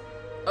credits,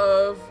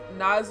 of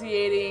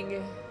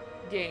nauseating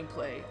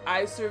gameplay.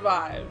 I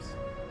survived.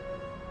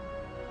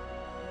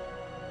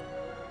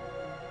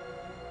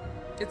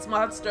 It's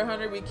Monster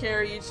Hunter, we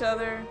carry each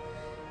other,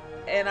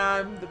 and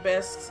I'm the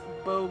best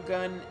bow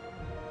gun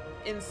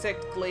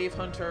insect glaive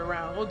hunter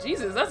around. Well,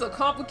 Jesus, that's a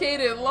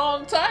complicated,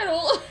 long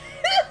title.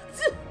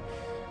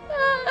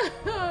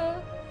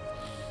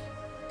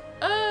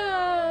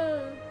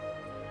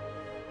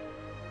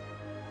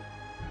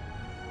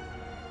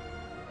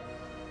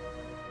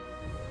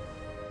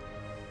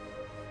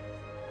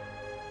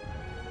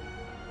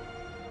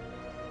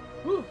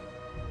 Whew.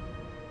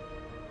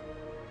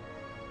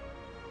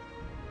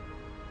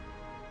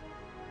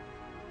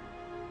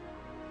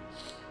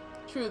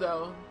 True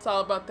though, it's all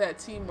about that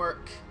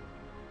teamwork.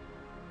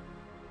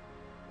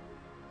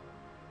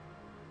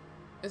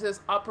 It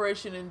says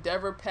Operation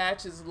Endeavor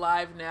patch is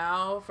live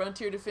now.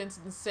 Frontier Defense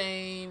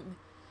Insane.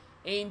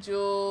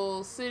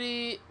 Angel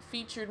City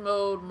featured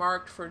mode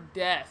marked for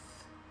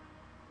death.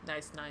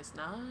 Nice, nice,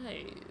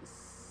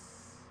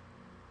 nice.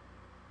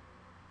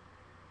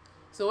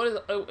 So what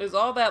is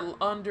all that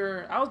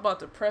under? I was about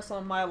to press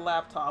on my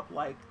laptop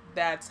like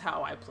that's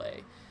how I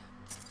play.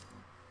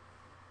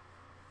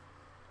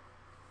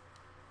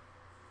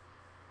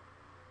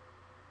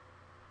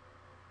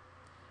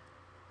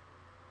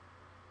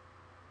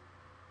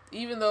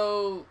 Even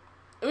though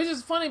it was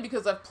just funny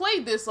because I've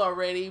played this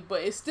already,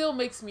 but it still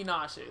makes me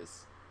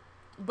nauseous.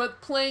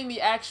 But playing the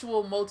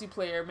actual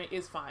multiplayer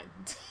is fine.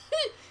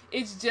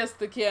 It's just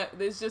the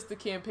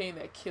campaign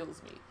that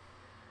kills me.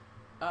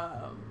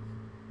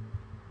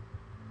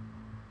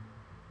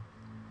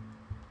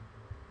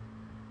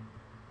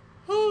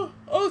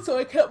 Oh, so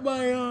I kept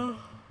my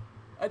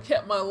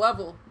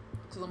level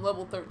because I'm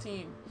level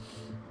 13.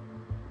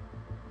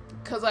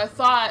 Because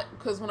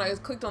when I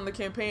clicked on the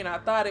campaign, I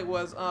thought it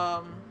was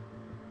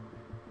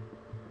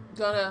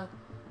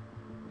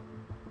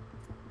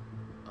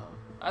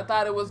I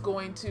thought it was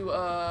going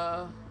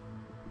to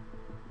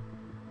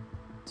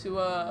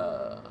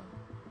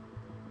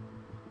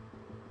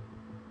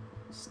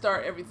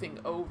start everything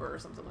over or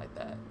something like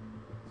that.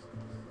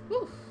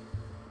 Whew.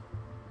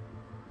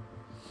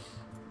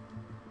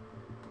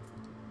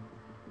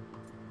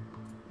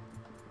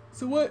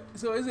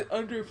 So is it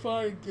under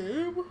fine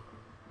game?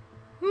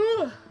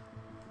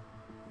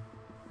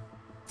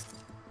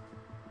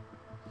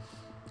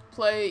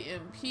 Play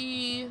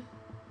MP.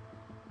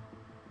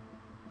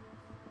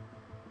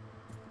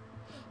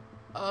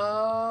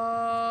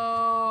 Oh,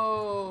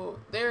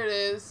 there it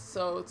is.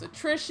 So it's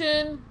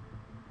attrition,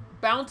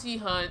 bounty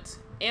hunt,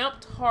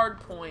 amped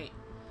hardpoint,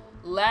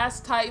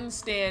 last Titan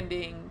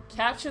standing,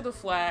 capture the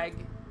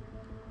flag,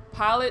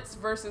 pilots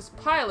versus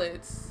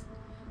pilots,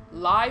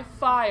 live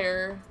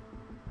fire,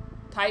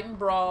 Titan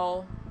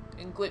brawl,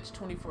 and glitch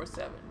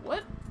 24/7.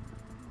 What?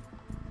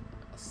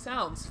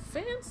 Sounds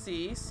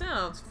fancy.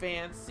 Sounds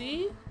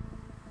fancy.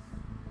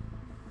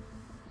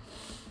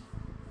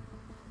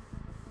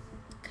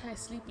 Okay,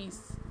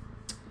 sleepies.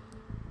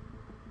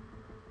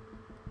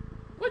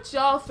 What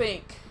y'all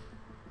think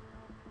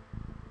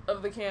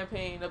of the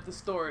campaign, of the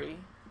story?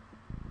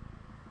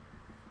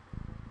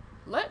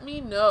 Let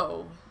me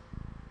know.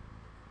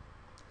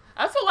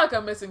 I feel like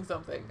I'm missing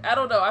something. I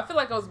don't know. I feel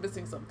like I was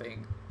missing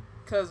something.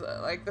 Because,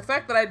 like, the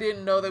fact that I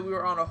didn't know that we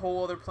were on a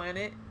whole other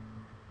planet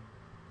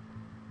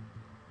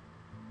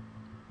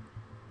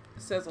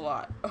says a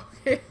lot.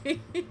 Okay.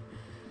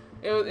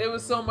 It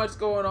was so much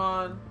going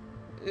on.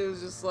 It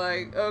was just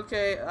like,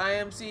 okay,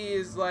 IMC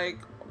is like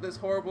this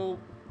horrible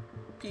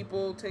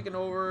people taking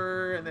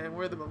over, and then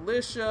we're the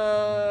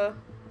militia.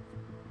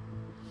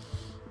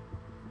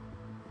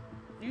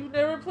 You've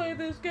never played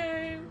this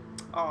game?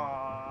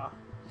 Aww.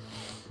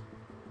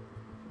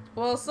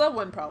 Well,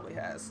 someone probably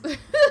has.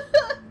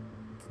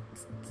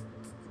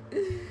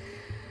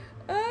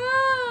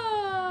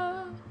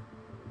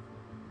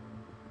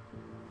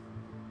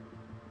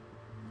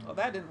 Oh,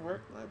 that didn't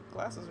work. My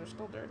glasses are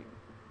still dirty.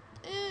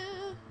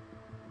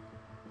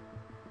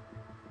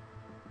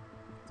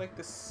 It's like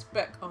the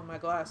speck on my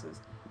glasses.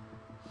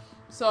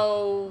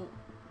 So,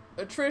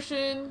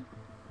 attrition.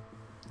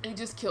 You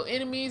just kill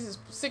enemies. It's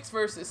 6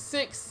 versus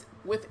 6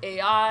 with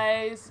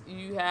AIs.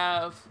 You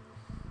have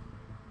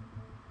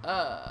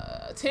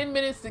 10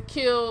 minutes to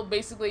kill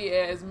basically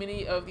as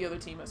many of the other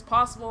team as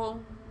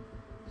possible.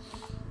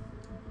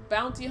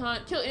 Bounty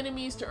hunt. Kill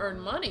enemies to earn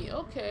money.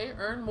 Okay.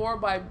 Earn more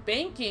by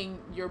banking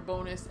your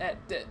bonus at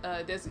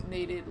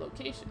designated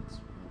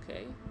locations.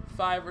 Okay.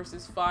 5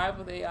 versus 5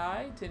 with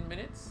AI. 10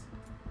 minutes.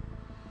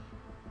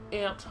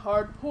 Amped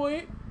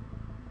hardpoint.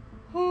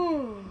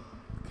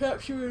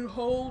 Capture and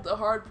hold a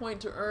hardpoint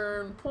to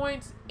earn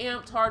points.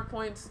 Amped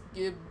hardpoints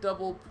give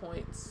double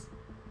points.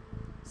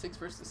 6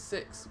 versus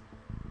 6.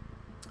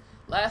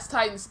 Last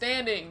Titan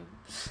standing.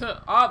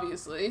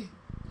 Obviously.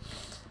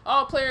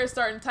 All players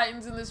starting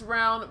Titans in this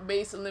round.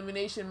 Base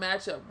elimination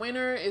matchup.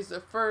 Winner is the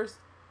first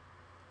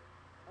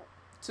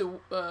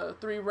to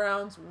 3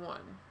 rounds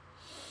won.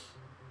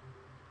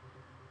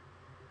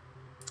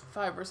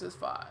 5 versus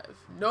 5.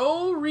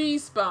 No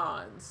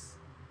respawns.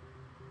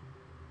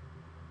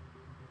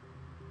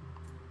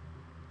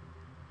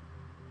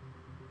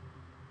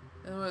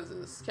 And what is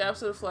this?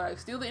 Capture the flag.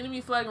 Steal the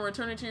enemy flag and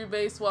return it to your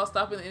base while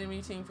stopping the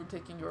enemy team from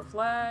taking your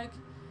flag.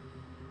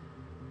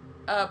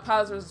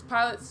 Pilots versus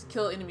pilots.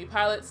 Kill enemy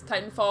pilots.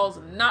 Titanfall is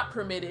not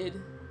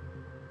permitted.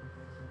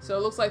 So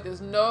it looks like there's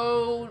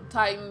no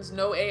Titans,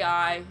 no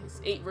AI.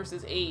 It's 8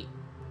 versus 8.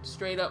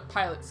 Straight up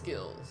pilot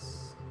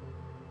skills.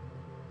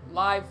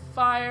 Live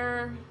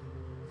fire.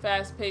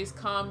 Fast-paced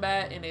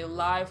combat in a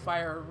live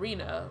fire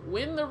arena.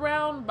 Win the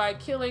round by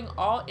killing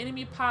all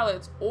enemy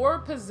pilots or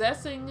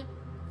possessing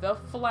the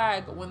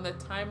flag when the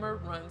timer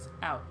runs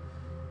out.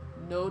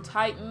 No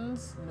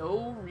Titans,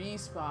 no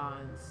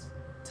respawns.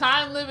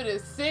 Time limit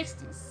is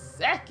 60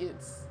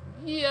 seconds.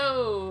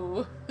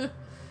 Yo.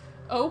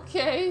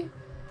 Okay.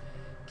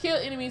 Kill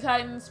enemy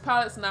Titans.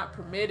 Pilots not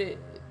permitted.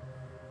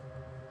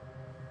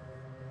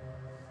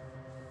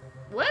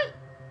 What?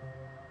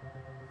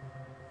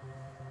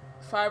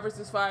 5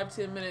 versus 5,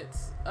 10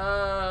 minutes.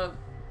 No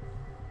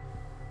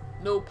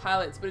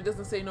pilots, but it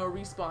doesn't say no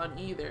respawn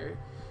either.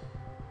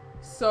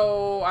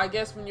 So I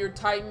guess when your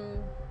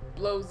Titan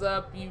blows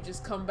up, you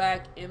just come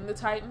back in the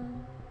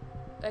Titan,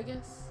 I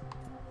guess.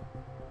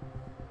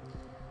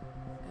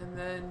 And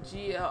then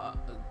GL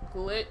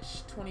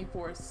glitch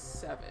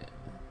 24/7.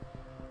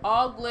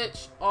 All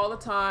glitch all the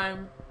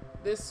time.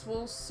 This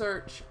will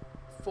search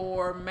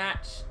for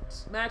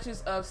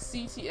matches of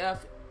CTF,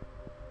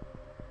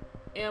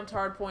 Amped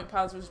Hardpoint,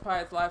 Pilots vs.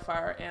 Pilots, Live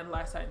Fire, and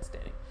Last Titan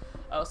Standing.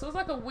 Oh, so it's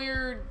like a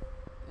weird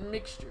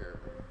mixture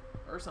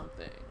or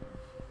something.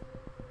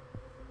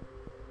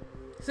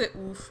 Said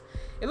oof.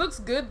 It looks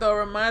good though.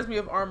 Reminds me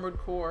of Armored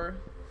Core.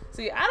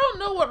 See, I don't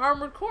know what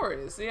Armored Core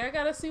is. See, I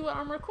gotta see what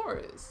Armored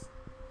Core is.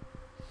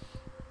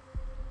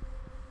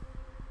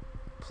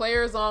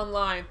 Players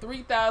online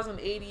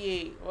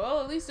 3,088. Well,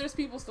 at least there's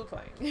people still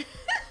playing.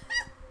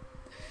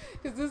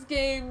 Because this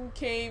game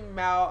came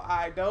out,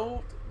 I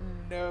don't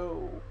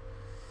know,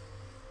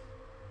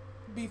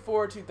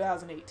 before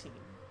 2018.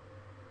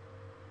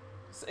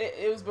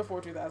 It was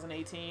before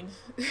 2018.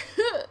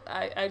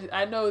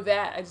 I know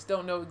that. I just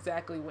don't know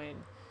exactly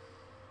when.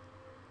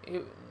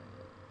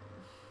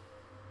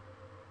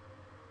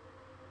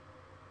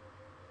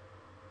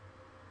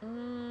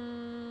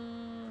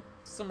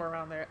 Somewhere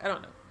around there. I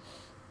don't know.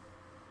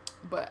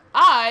 But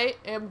I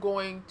am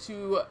going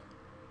to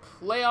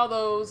play all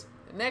those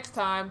next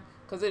time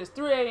because it is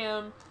 3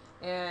 a.m.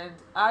 and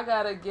I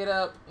gotta get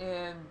up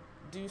and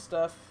do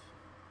stuff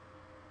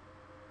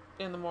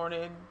in the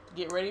morning,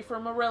 get ready for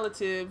my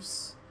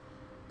relatives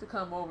to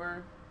come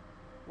over.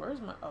 Where's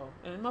my, oh,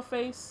 and in my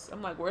face.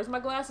 I'm like, where's my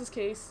glasses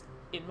case?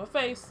 In my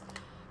face.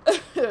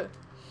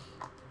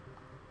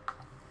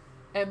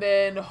 And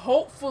then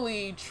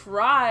hopefully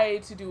try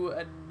to do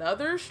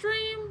another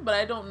stream, but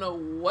I don't know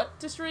what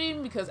to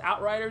stream because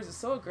Outriders is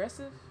so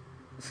aggressive.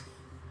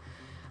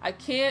 I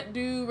can't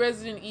do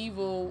Resident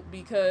Evil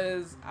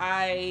because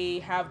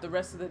I have the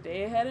rest of the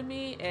day ahead of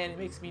me and it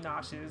makes me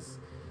nauseous,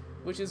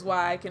 which is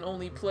why I can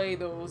only play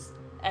those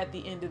at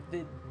the end of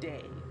the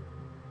day.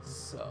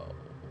 So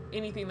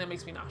anything that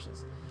makes me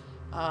nauseous.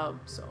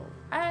 So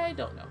I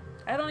don't know.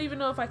 I don't even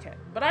know if I can,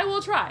 but I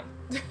will try.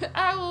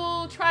 I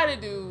will try to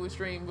do a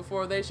stream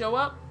before they show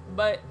up,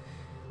 but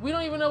we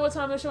don't even know what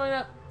time they're showing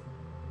up.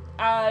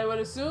 I would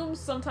assume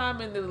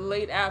sometime in the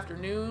late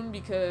afternoon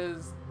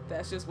because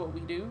that's just what we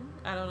do.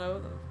 I don't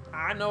know.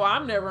 I know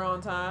I'm never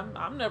on time.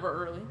 I'm never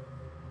early.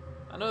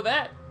 I know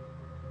that.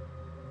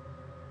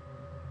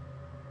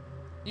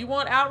 You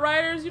want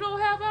Outriders? You don't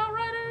have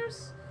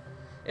Outriders?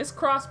 It's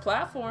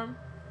cross-platform.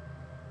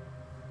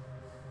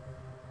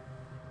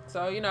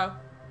 So, you know.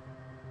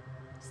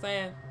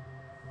 Saying.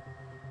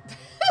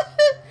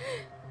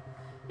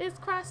 It's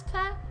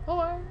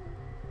cross-platform.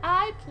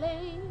 I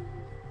play.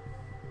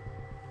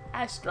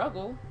 I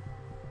struggle.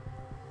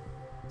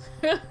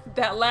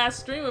 That last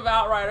stream of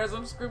Outriders,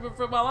 I'm screaming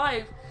for my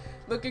life.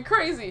 Looking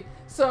crazy.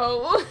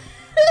 So...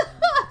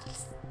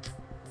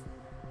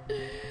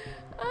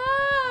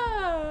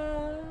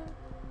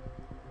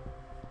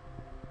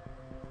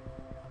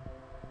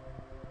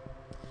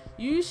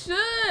 You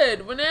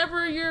should.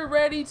 Whenever you're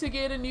ready to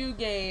get a new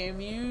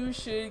game, you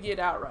should get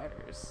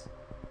Outriders.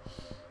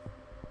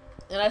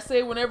 And I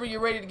say whenever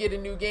you're ready to get a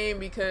new game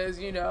because,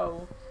 you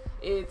know,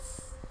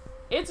 it's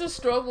a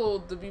struggle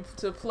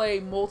to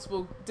play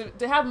multiple,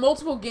 to have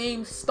multiple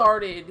games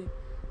started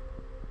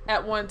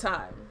at one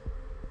time.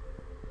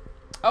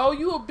 Oh,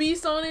 you a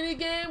beast on any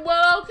game?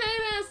 Well, okay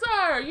then,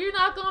 sir. You're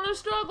not gonna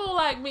struggle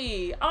like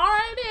me. All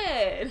right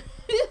then.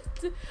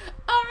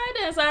 All right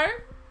then,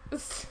 sir.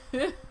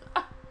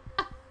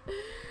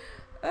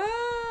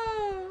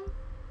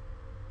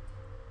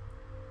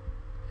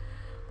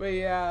 But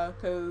yeah,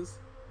 because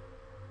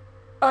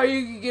oh,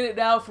 you can get it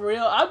now for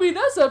real. I mean,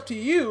 that's up to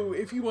you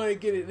if you want to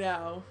get it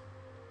now.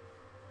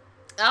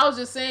 I was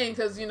just saying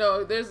because, you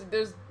know,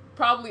 there's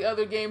probably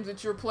other games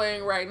that you're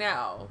playing right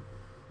now.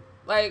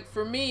 Like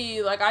for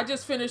me, like I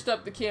just finished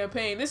up the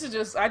campaign. This is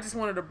just, I just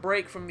wanted a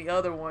break from the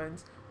other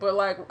ones. But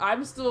like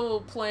I'm still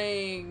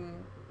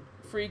playing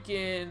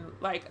freaking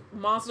like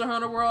Monster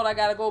Hunter World. I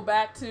gotta go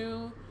back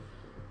to.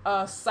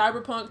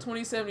 Cyberpunk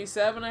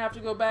 2077 I have to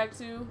go back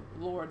to.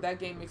 Lord, that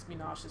game makes me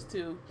nauseous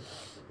too.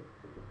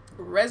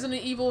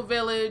 Resident Evil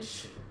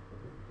Village,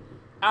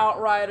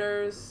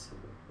 Outriders,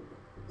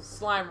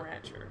 Slime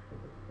Rancher.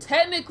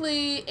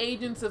 Technically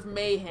Agents of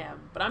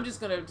Mayhem, but I'm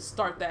just gonna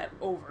start that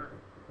over.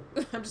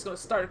 I'm just gonna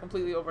start it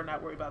completely over and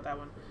not worry about that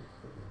one.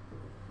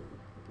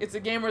 It's a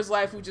gamer's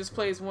life who just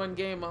plays one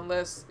game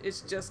unless it's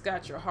just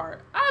got your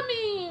heart. I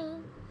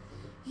mean,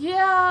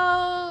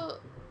 yeah,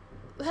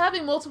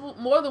 having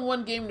more than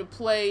one game to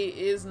play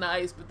is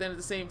nice, but then at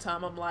the same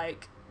time, I'm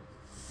like,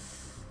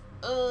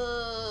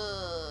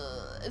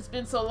 it's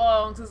been so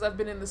long since I've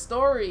been in the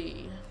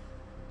story.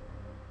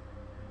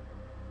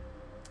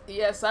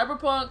 Yeah,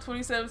 Cyberpunk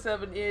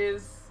 2077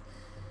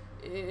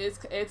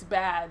 it's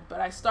bad,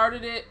 but I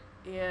started it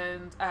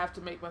and I have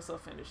to make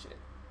myself finish it.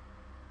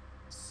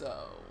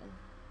 So,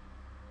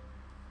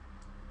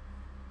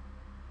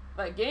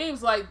 Like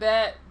games like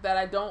that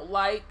I don't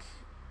like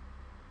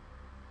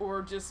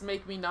or just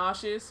make me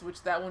nauseous,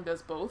 which that one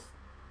does both.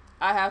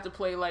 I have to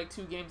play like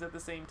 2 games at the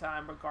same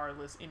time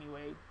regardless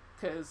anyway,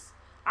 because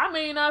I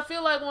may not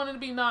feel like wanting to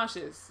be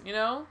nauseous, you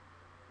know?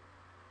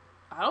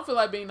 I don't feel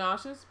like being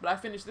nauseous, but I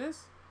finished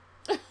this.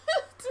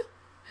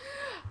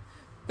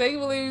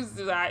 Thankfully,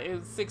 it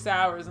was 6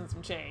 hours and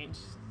some change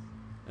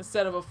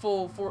instead of a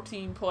full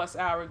 14+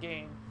 hour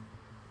game.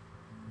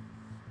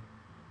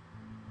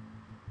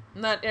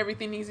 Not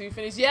everything needs to be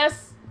finished.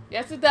 Yes,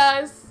 it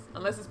does.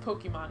 Unless it's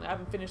Pokemon. I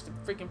haven't finished the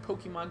freaking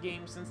Pokemon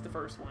game since the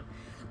first one.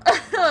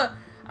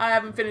 I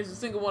haven't finished a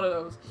single one of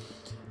those.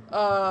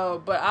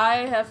 But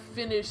I have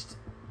finished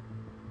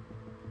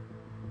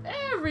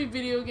every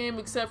video game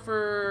except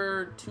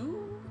for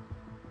 2.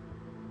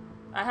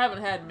 I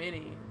haven't had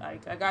many.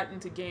 Like, I got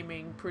into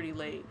gaming pretty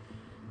late.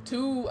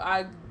 2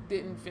 I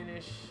didn't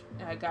finish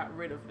and I got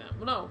rid of them.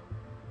 No.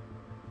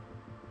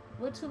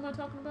 What 2 am I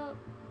talking about?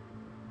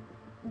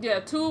 Yeah,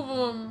 2 of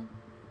them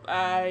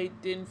I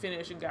didn't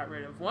finish and got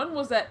rid of. One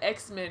was that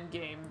X-Men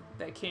game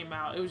that came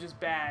out. It was just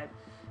bad.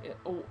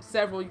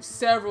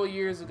 Several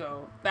years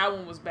ago. That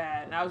one was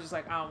bad. And I was just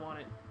like, I don't want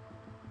it.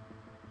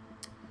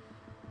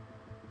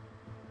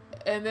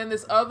 And then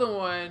this other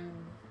one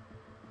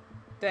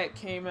that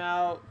came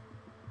out,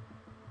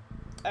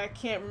 I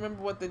can't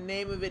remember what the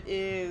name of it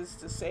is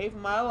to save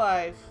my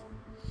life.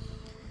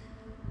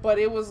 But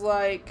it was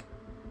like,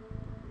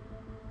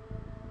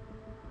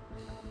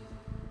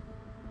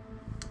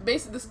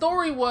 basically the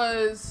story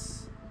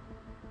was,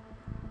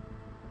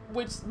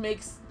 which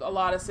makes a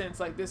lot of sense,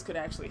 like this could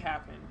actually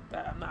happen.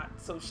 I'm not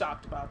so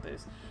shocked about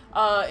this.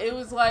 It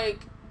was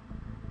like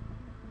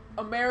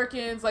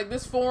Americans, like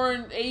this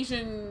foreign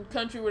Asian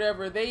country,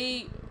 whatever,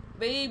 they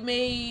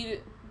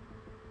made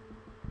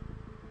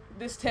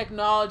this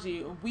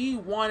technology. We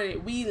wanted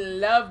it. We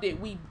loved it.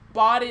 We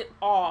bought it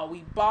all.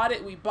 We bought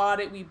it.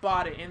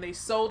 And they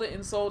sold it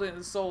and sold it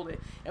and sold it.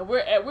 And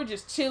we're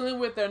just chilling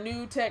with our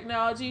new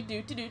technology.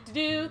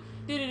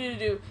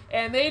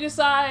 And they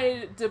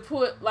decide to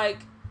put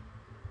like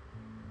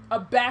a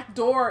back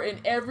door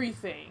in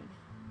everything.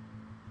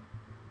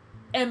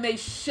 And they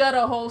shut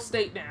a whole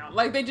state down.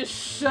 Like they just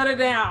shut it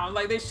down.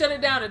 Like they shut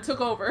it down and took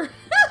over. And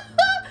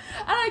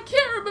I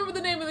can't remember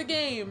the name of the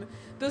game.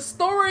 The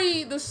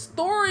story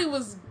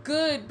was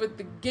good, but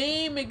the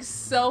game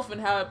itself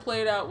and how it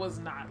played out was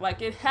not.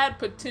 Like it had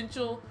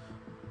potential,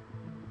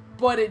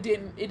 but it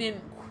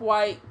didn't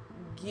quite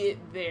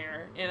get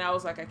there. And I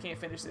was like, I can't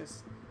finish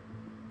this.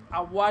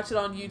 I'll watch it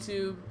on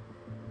YouTube.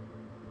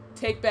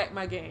 Take back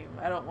my game.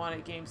 I don't want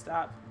it.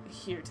 GameStop.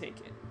 Here, take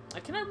it.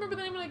 I cannot remember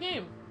the name of the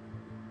game.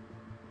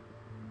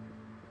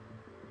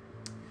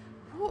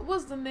 What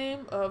was the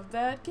name of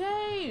that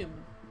game?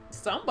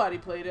 Somebody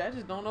played it. I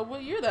just don't know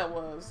what year that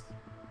was.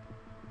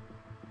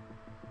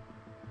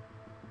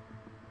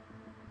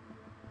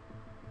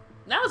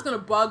 Now it's gonna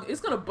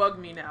bug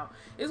me now.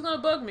 It's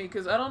gonna bug me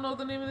because I don't know what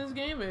the name of this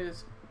game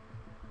is.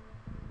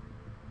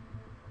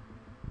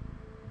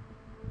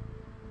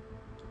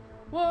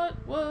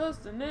 What was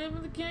the name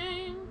of the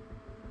game?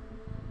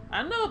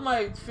 I know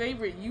my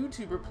favorite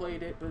YouTuber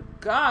played it, but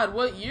God,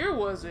 what year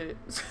was it?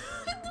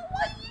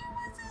 What year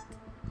was it?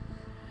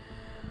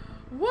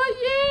 What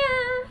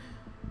year?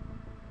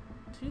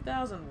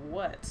 2000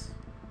 what?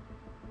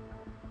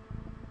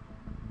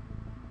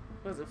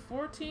 Was it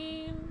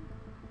 14?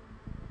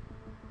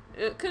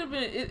 It could have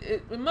been,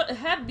 it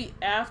had to be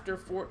after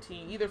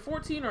 14. Either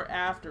 14 or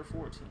after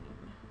 14.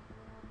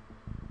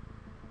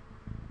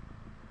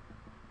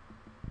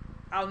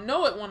 I'll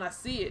know it when I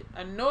see it.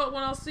 I know it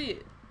when I'll see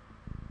it.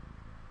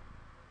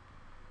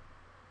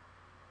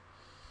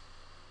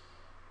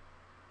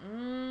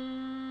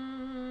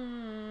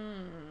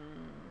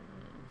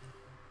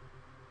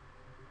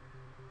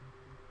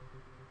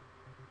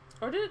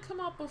 Or did it come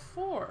out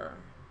before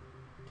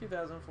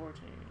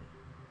 2014?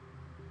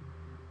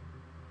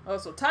 Oh,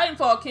 so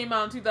Titanfall came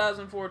out in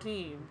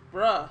 2014.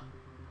 Bruh.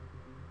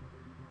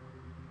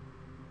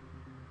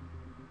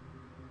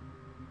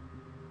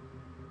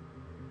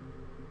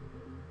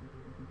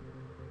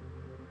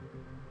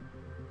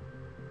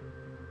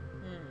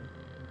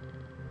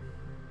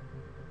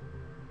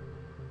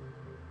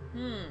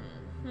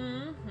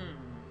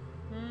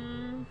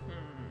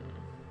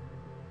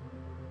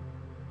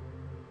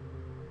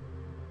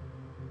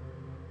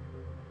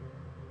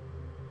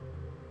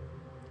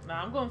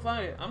 Nah, I'm gonna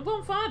find it. I'm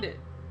gonna find it.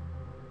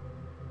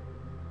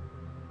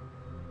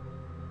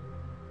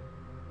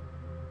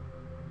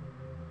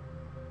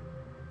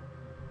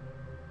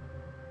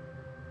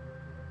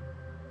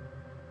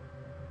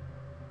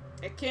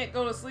 I can't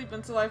go to sleep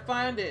until I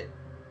find it.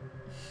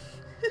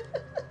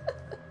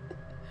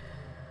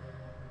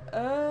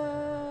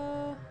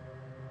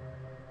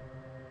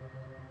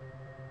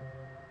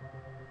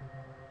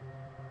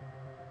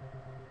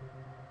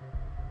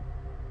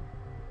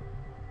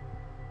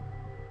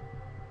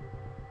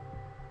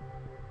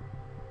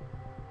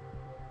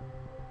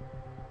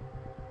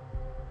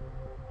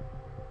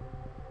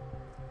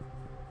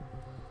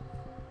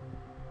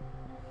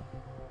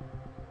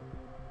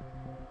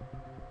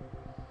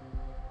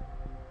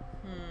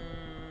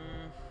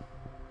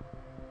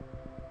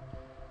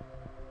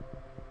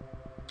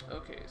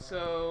 Okay,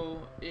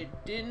 so it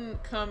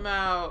didn't come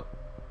out.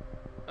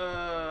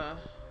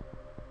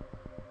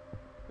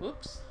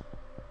 Whoops.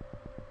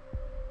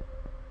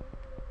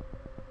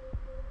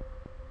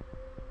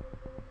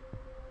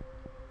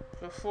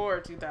 Before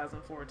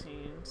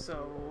 2014,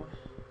 so.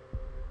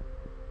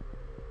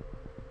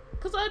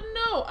 Cause I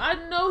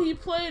know he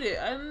played it.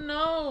 I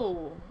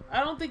know.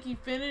 I don't think he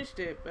finished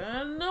it, but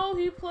I know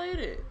he played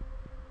it.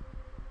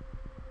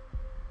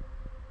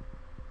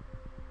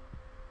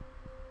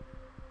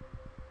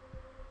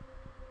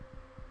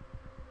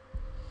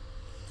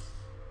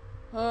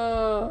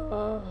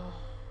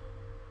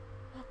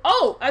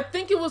 Oh, I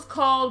think it was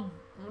called,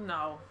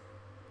 no.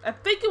 I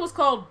think it was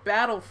called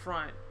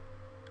Battlefront.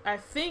 I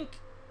think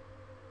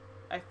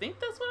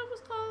that's what it was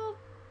called.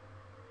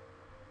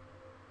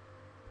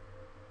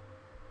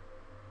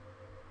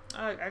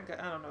 I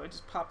don't know, it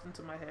just popped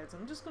into my head, so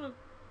I'm just gonna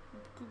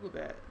Google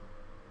that.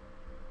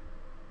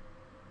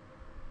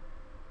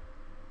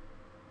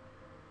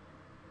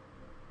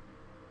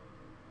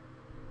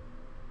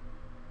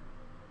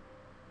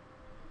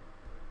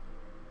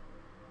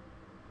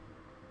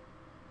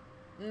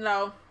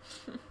 No.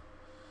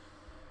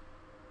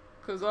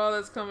 Because all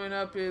that's coming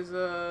up is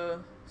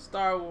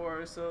Star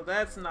Wars, so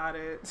that's not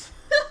it.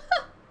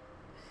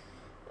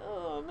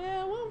 Oh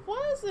man, what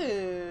was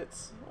it?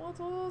 What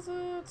was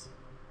it?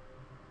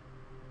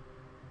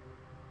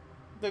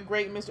 The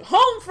Great Mystery.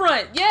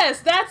 Homefront! Yes,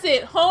 that's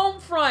it!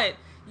 Homefront!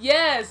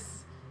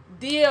 Yes!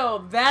 Deal.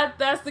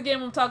 That's the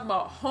game I'm talking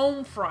about.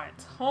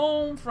 Homefront.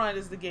 Homefront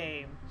is the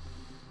game.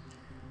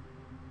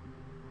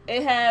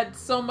 It had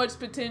so much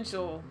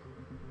potential.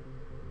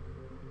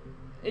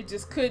 It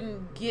just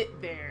couldn't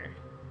get there.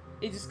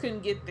 It just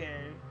couldn't get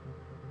there.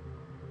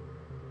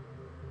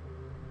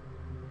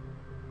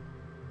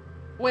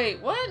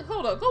 Wait, what?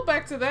 Hold up. Go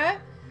back to that.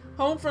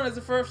 Homefront is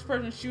a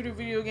first-person shooter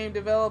video game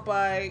developed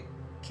by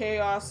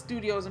Chaos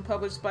Studios and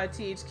published by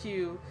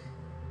THQ.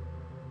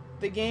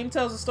 The game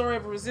tells the story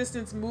of a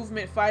resistance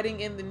movement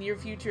fighting in the near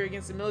future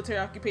against the military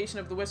occupation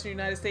of the Western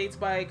United States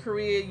by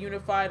Korea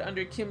unified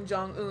under Kim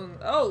Jong-un.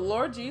 Oh,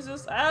 Lord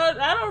Jesus. I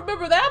don't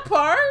remember that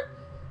part.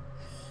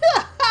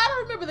 I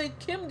don't remember the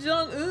Kim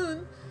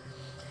Jong-un.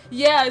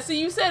 Yeah, see,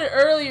 you said it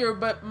earlier,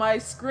 but my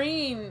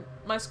screen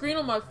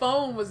on my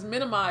phone was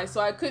minimized,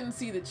 so I couldn't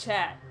see the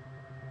chat.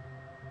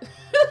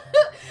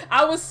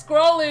 I was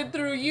scrolling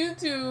through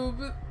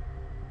YouTube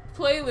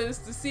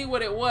playlist to see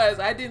what it was.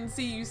 I didn't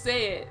see you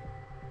say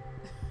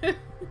it.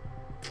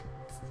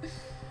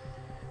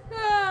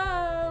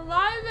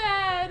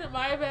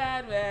 My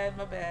bad, man.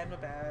 My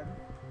bad.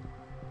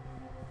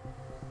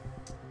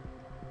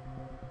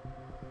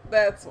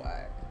 That's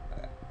why.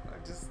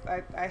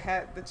 I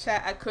had the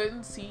chat. I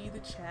couldn't see the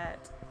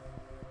chat.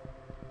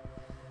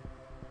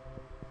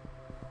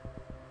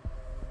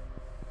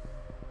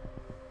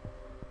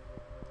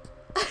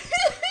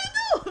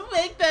 Don't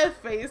make that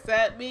face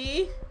at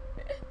me.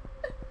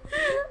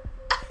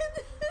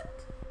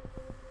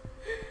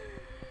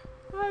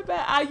 My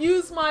bad. I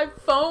used my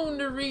phone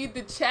to read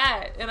the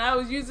chat, and I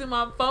was using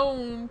my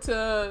phone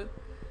to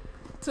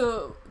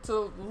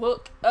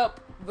look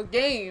up the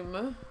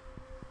game.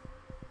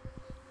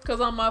 Because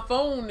on my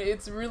phone,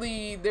 it's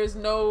really, there's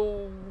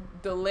no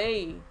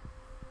delay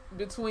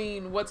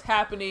between what's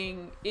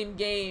happening in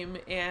game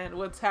and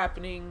what's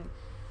happening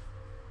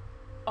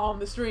on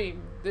the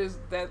stream.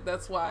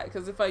 That's why.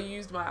 Because if I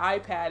used my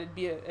iPad, it'd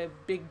be a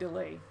big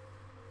delay.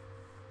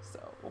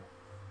 So,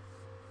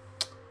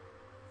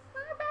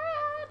 my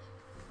bad.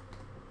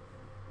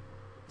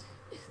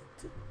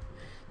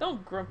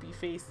 Don't grumpy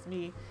face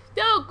me.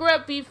 Don't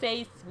grumpy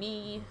face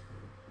me.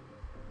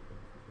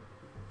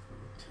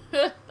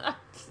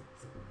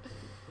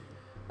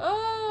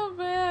 Oh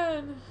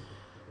man.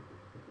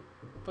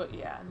 But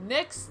yeah,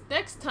 next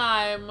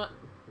time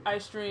I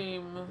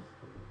stream,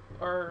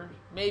 or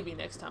maybe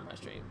next time I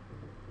stream,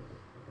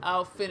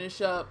 I'll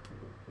finish up,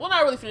 well,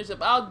 not really finish up,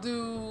 I'll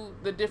do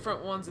the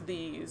different ones of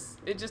these.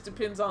 It just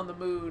depends on the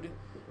mood.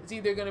 It's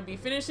either gonna be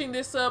finishing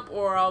this up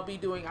or I'll be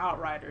doing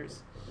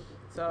Outriders.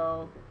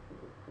 So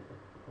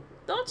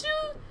don't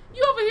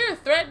you over here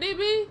threatening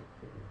me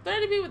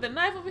with a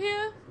knife over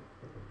here?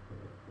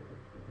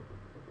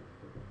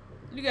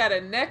 You got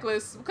a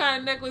necklace. What kind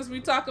of necklace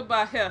we talk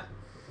about here?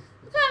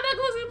 What kind of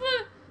necklace you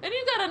put? And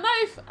you got a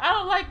knife. I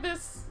don't like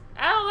this.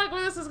 I don't like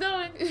where this is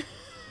going.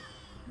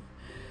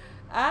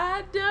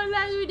 I don't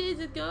like where this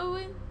is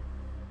going.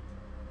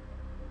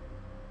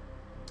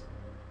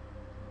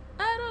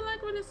 I don't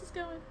like where this is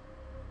going.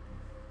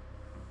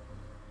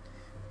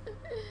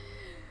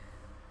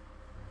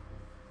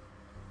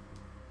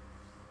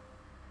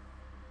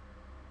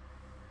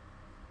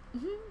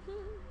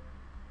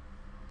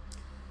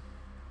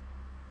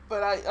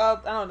 But I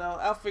don't know.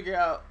 I'll figure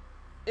out.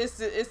 It's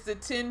the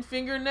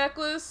 10-finger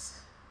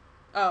necklace.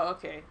 Oh,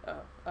 okay.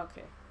 Oh,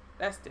 okay.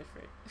 That's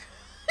different.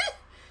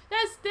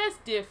 that's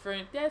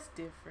different. That's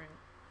different.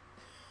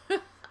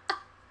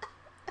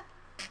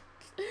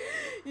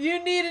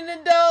 You need an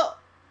adult.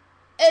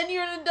 and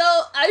you're an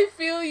adult. I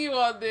feel you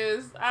on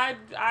this. I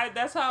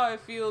that's how I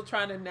feel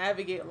trying to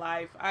navigate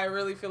life. I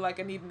really feel like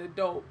I need an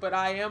adult, but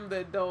I am the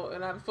adult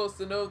and I'm supposed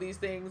to know these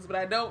things, but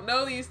I don't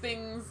know these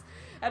things.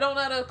 I don't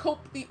know how to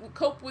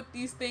cope with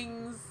these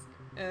things,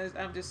 and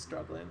I'm just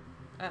struggling.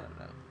 I don't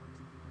know.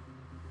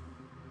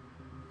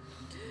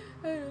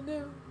 I don't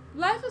know.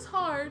 Life is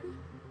hard,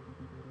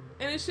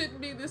 and it shouldn't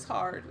be this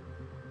hard.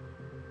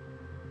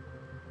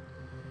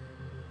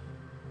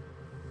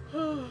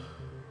 But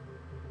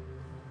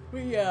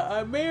yeah,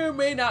 I may or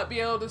may not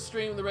be able to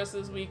stream the rest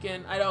of this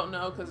weekend. I don't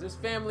know, because there's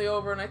family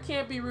over, and I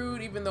can't be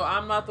rude, even though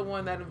I'm not the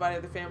one that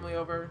invited the family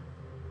over.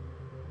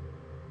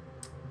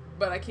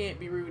 But I can't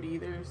be rude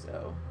either,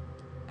 so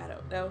I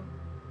don't know.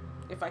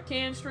 If I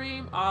can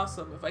stream,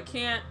 awesome. If I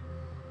can't,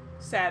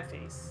 sad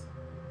face.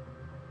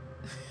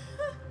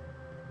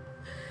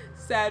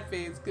 Sad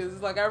face,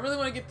 because like I really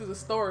want to get through the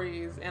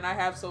stories, and I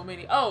have so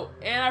many. Oh,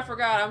 and I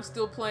forgot, I'm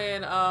still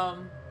playing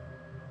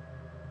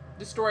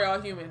Destroy All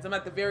Humans. I'm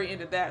at the very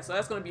end of that, so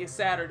that's going to be a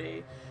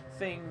Saturday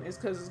thing. It's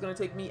because it's going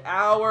to take me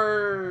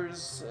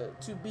hours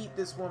to beat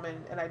this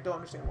woman, and I don't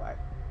understand why.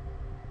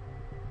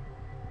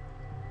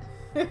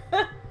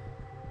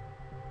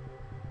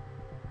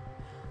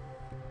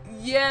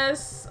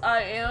 Yes,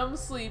 I am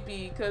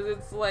sleepy because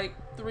it's like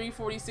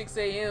 3:46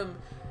 a.m.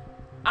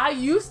 I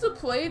used to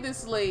play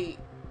this late,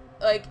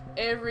 like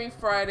every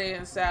Friday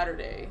and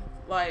Saturday.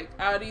 Like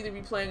I'd either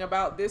be playing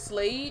about this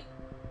late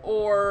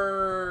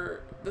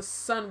or the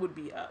sun would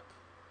be up.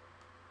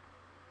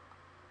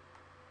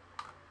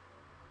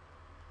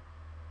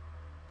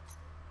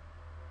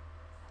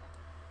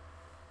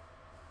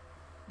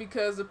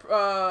 Because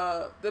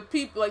the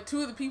people, like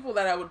two of the people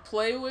that I would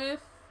play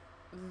with,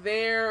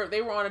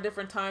 they were on a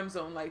different time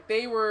zone. Like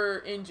they were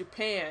in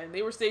Japan.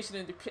 They were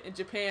stationed in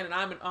Japan, and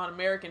I'm on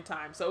American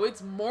time. So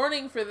it's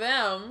morning for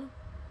them,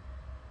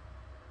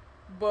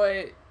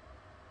 but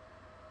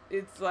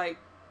it's like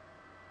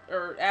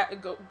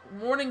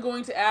morning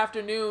going to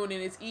afternoon,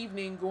 and it's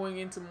evening going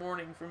into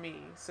morning for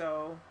me.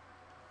 So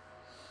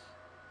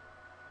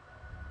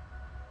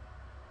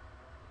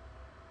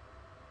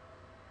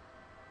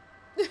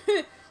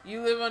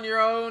you live on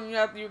your own,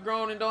 you're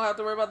grown and don't have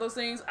to worry about those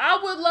things. I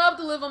would love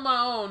to live on my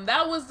own.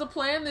 That was the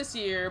plan this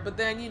year, but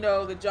then, you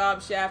know, the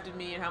job shafted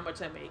me and how much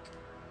I make.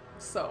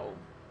 So,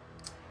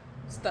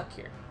 stuck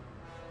here.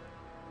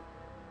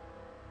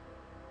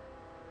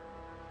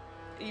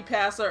 You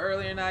passed her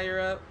earlier, now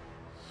you're up.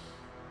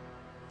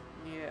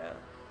 Yeah.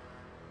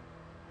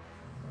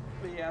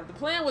 But yeah, the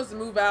plan was to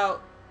move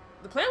out.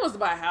 The plan was to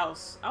buy a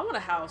house. I want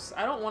a house.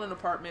 I don't want an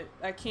apartment.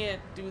 I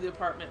can't do the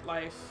apartment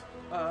life.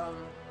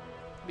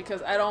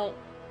 Because I don't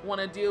want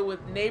to deal with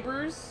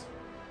neighbors.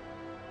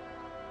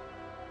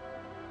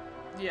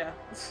 Yeah.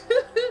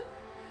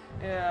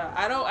 Yeah,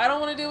 I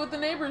don't want to deal with the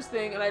neighbors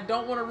thing, and I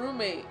don't want a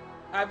roommate.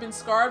 I've been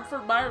scarred for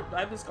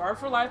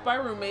life by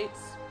roommates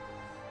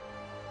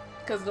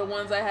because of the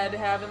ones I had to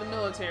have in the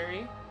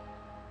military.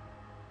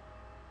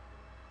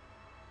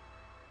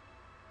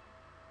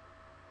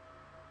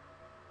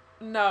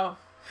 No,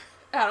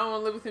 I don't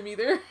want to live with him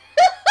either.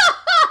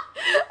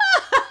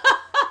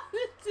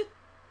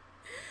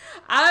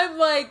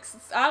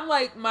 I'm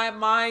like my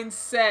mind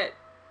set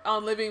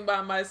on living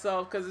by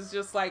myself because it's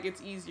just like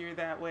it's easier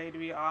that way, to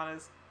be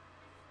honest.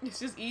 It's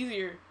just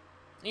easier.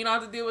 You don't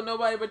have to deal with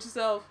nobody but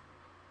yourself.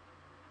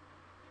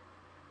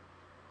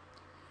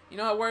 You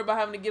don't have to worry about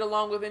having to get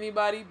along with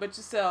anybody but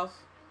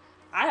yourself.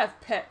 I have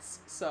pets,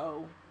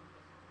 so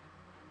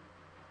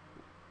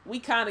we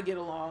kind of get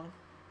along.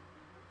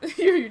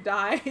 You're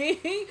dying.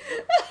 You're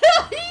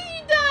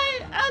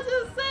dying.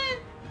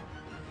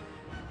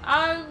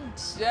 I'm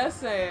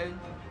just saying.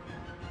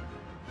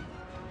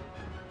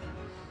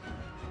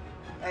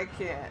 I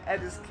can't. I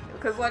just can't.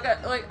 Because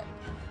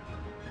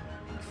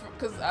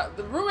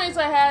the roommates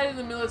I had in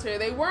the military,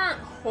 they weren't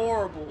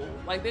horrible.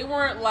 Like they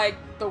weren't like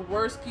the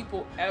worst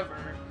people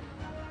ever.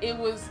 It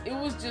was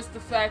just the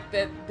fact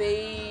that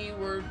they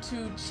were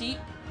too cheap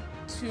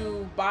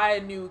to buy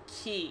a new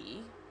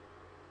key.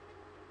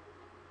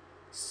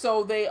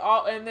 So they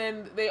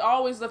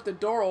always left the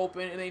door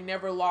open and they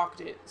never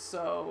locked it.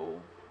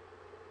 So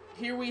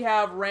here we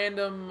have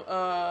random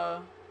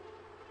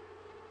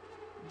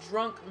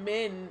drunk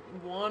men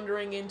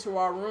wandering into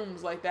our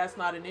rooms like that's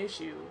not an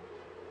issue.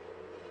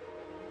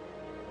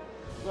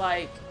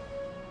 Like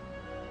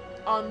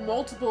on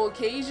multiple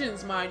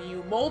occasions, mind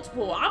you,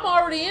 multiple. I'm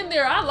already in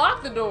there. I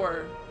locked the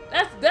door.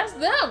 That's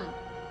them.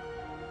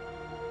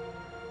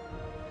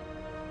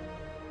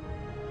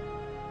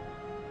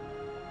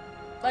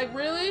 Like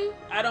really?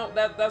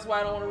 That's why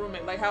I don't want a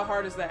roommate. Like how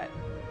hard is that?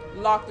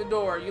 Lock the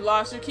door. You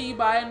lost your key,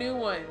 buy a new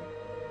one.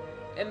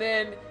 And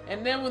then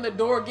when the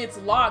door gets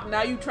locked,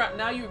 now you're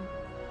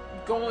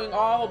going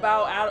all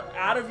about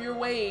out of your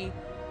way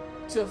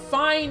to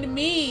find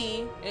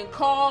me and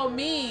call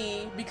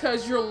me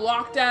because you're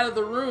locked out of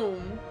the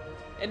room,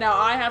 and now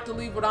I have to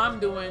leave what I'm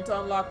doing to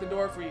unlock the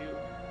door for you.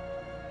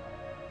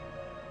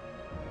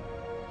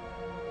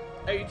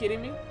 Are you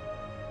kidding me?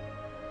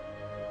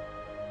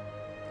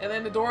 And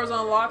then the door's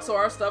unlocked so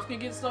our stuff can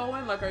get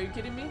stolen? Like, are you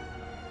kidding me?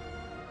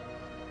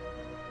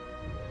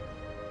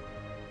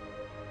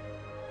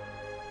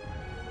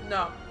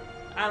 No.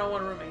 I don't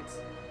want roommates.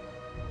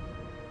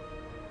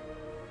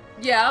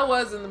 Yeah, I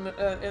was in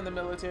the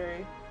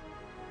military.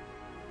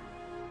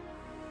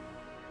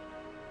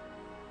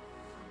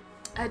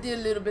 I did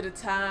a little bit of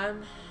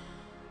time.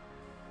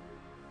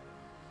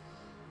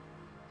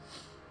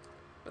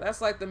 But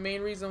that's like the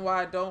main reason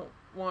why I don't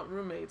want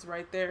roommates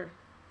right there.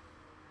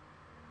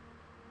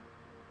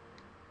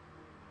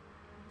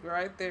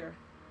 Right there.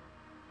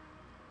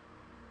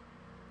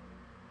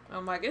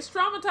 I'm like, it's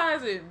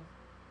traumatizing.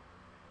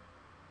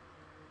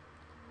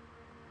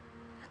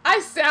 I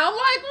sound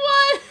like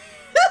one?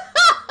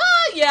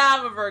 Yeah,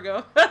 I'm a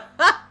Virgo.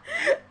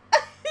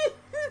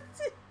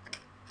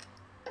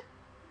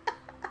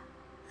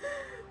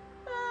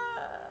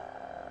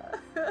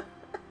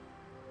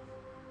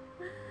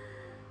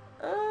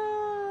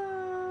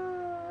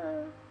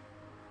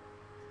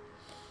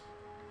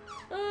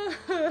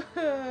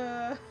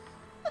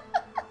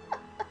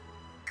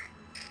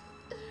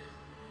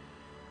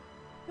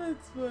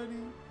 That's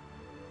funny.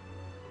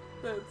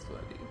 That's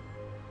funny.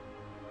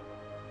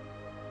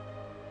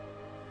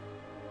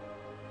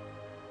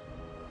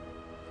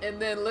 And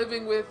then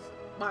living with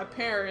my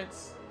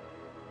parents.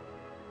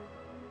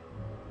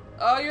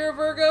 Oh, you're a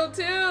Virgo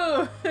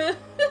too!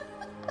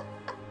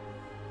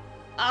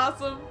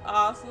 Awesome,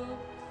 awesome.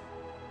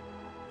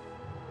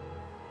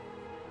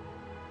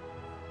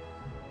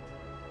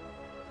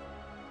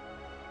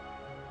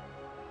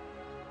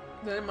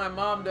 Then my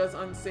mom does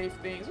unsafe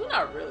things. Well,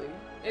 not really.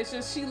 It's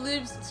just she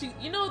lives,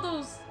 you know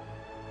those,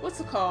 what's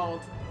it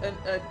called?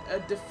 A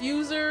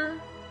diffuser?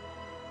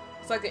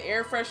 It's like an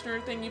air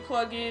freshener thing you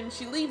plug in.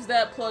 She leaves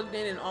that plugged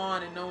in and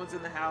on and no one's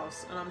in the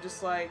house. And I'm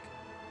just like,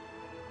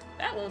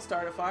 that won't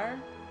start a fire.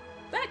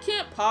 That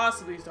can't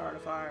possibly start a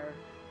fire.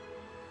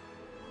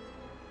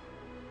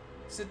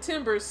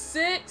 September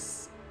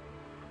 6th.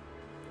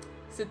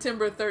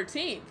 September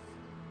 13th.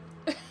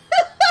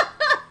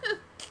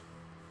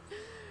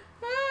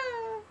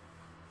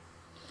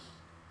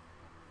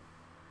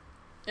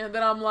 And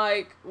then I'm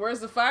like, where's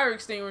the fire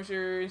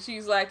extinguisher? And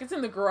she's like, it's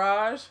in the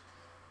garage.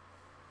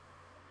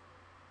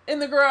 In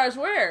the garage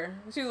where?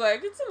 She's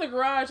like, it's in the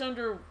garage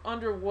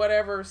under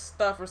whatever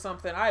stuff or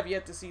something. I have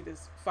yet to see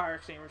this fire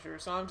extinguisher.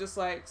 So I'm just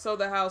like, so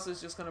the house is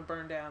just going to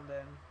burn down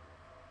then.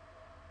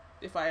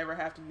 If I ever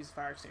have to use a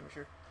fire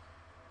extinguisher.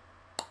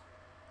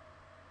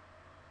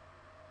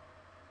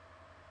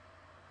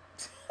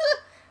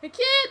 It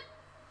can't.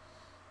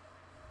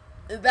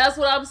 That's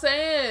what I'm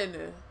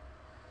saying.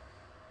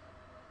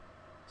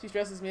 She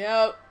stresses me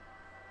out.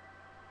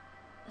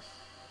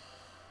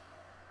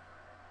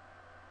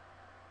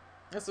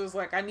 This was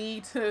like, I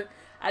need to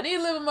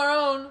live on my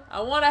own.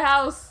 I want a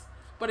house,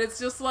 but it's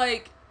just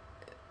like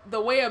the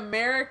way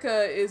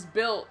America is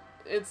built.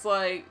 It's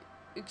like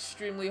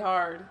extremely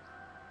hard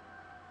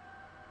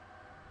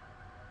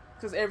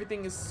because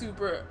everything is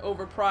super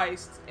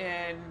overpriced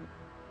and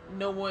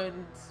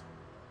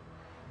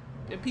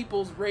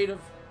people's rate of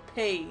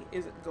pay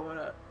isn't going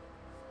up.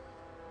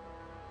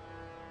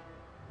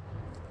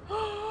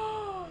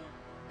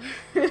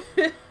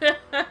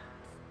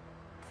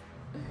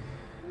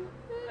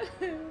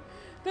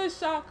 The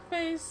shock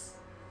face.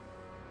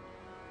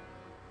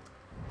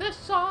 The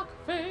shock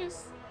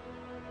face.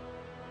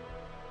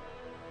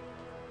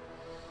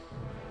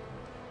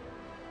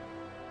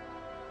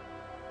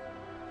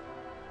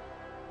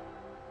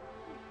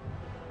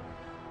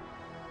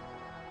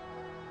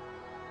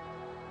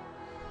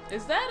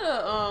 Is that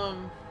a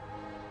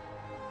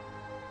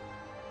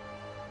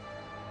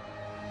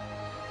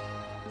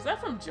is that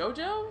from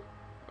JoJo?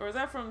 Or is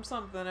that from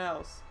something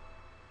else?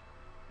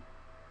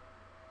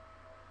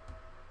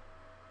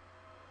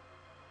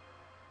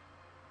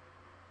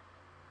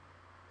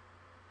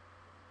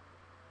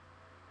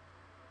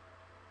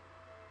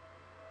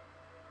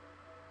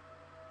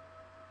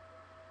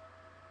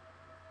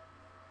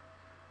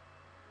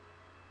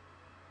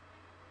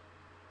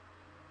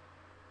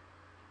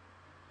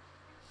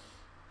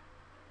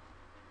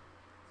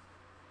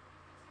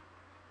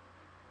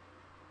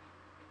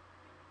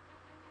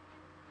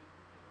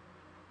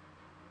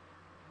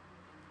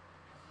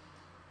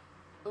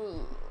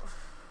 Ooh.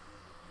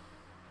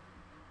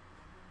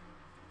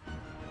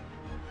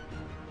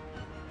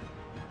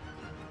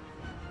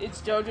 It's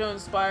JoJo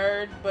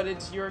inspired, but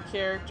it's your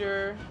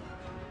character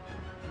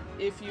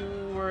if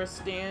you were a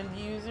stand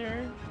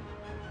user.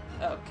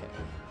 Okay.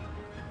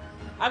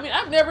 I mean,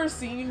 I've never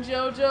seen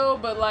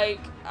JoJo, but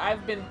like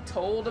I've been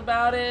told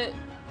about it,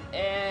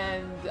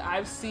 and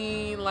I've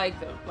seen like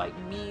the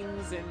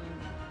memes and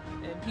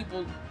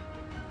people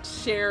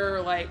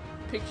share like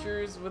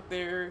pictures with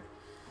their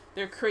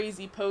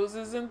crazy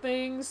poses and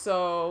things.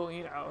 So,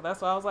 you know,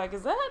 that's why I was like,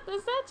 is that JoJo?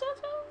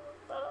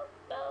 I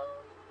don't know.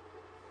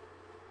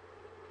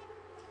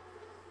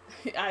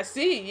 I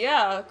see,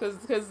 yeah,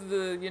 because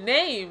your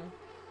name,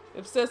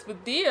 obsessed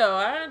with Dio.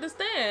 I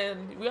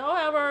understand. We all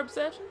have our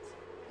obsessions.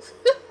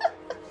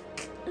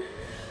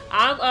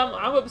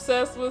 I'm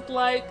obsessed with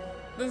like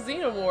the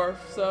xenomorph,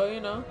 so you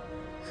know.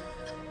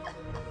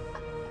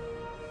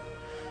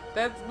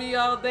 That's me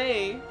all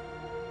day.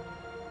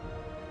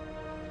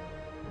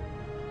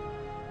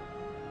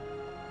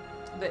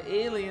 The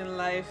alien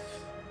life.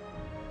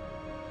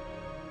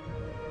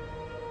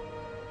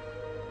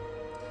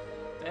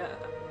 Yeah,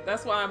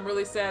 that's why I'm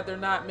really sad they're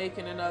not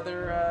making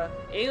another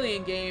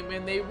Alien game,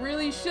 and they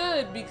really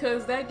should,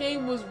 because that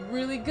game was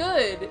really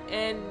good,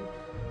 and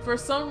for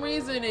some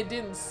reason it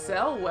didn't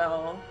sell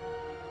well.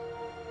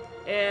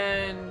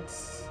 And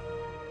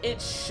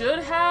it should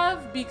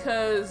have,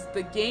 because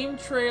the game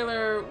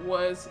trailer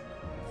was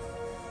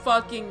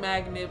fucking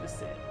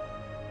magnificent.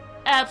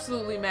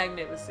 Absolutely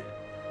magnificent.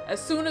 As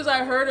soon as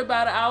I heard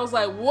about it, I was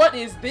like, what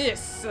is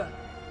this?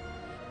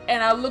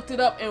 And I looked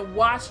it up and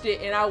watched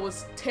it, and I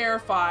was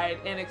terrified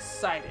and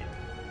excited.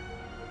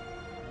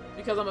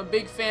 Because I'm a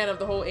big fan of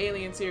the whole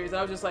Alien series.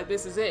 I was just like,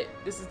 this is it.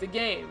 This is the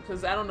game.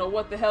 Because I don't know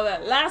what the hell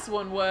that last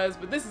one was,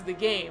 but this is the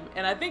game.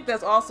 And I think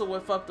that's also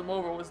what fucked them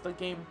over, was the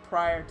game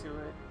prior to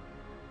it.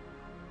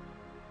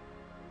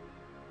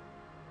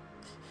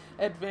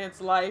 Advanced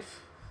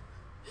life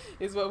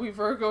is what we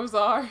Virgos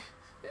are.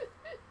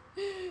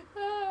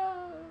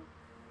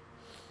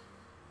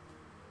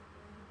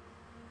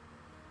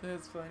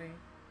 That's funny.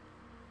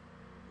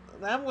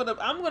 I'm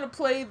gonna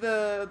play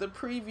the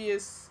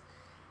previous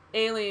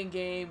Alien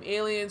game,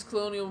 Aliens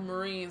Colonial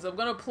Marines. I'm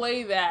gonna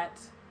play that,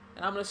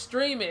 and I'm gonna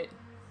stream it.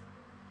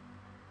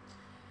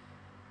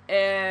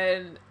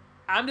 And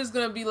I'm just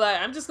gonna be like,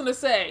 I'm just gonna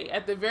say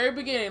at the very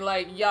beginning,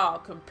 like, y'all,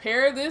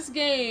 compare this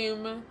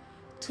game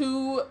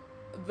to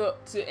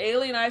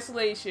Alien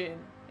Isolation,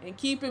 and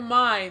keep in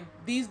mind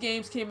these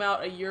games came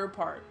out a year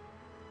apart.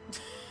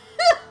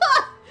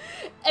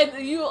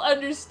 And you'll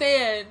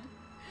understand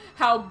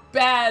how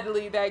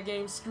badly that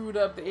game screwed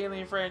up the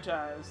Alien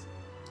franchise.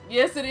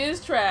 Yes, it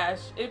is trash.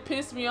 It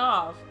pissed me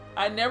off.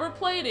 I never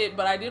played it,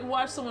 but I did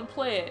watch someone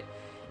play it.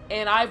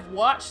 And I've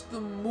watched the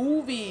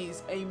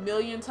movies a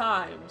million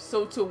times.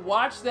 So to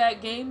watch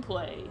that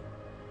gameplay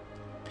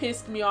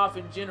pissed me off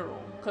in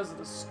general because of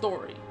the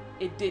story.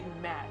 It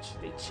didn't match.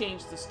 They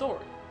changed the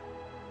story.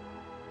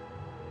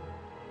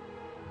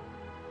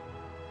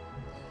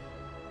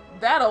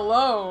 That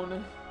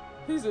alone...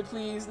 He said,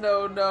 please,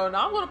 no. I'm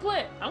gonna play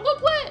it. I'm gonna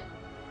play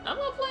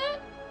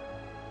it.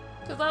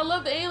 Because I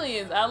love the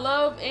aliens. I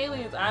love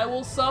aliens. I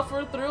will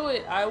suffer through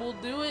it. I will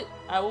do it.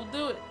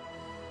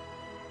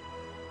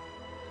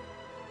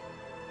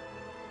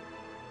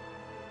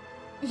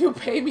 You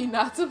pay me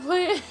not to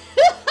play it?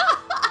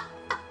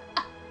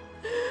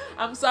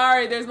 I'm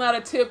sorry, there's not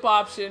a tip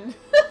option.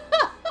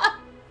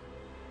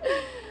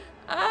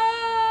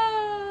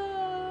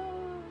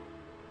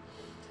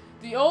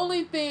 The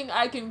only thing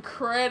I can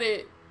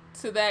credit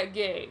to that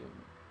game,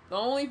 the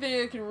only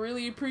thing I can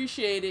really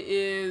appreciate it,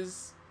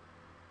 is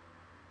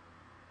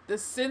the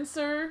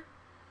sensor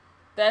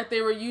that they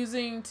were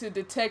using to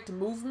detect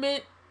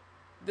movement.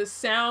 The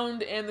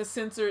sound and the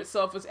sensor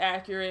itself was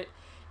accurate,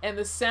 and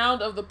the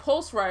sound of the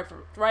pulse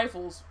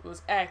rifles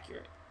was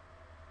accurate.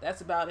 That's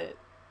about it.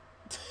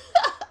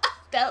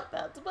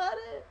 That's about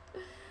it.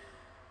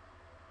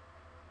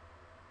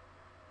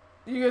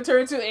 You gonna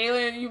turn to an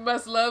alien? You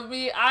must love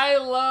me. I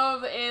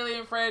love the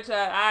Alien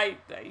franchise.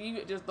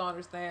 You just don't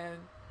understand.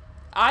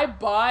 I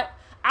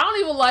don't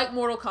even like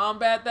Mortal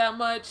Kombat that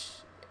much.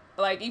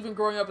 Like, even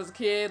growing up as a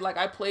kid, like,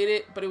 I played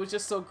it, but it was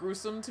just so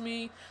gruesome to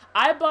me.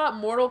 I bought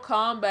Mortal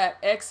Kombat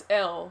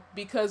XL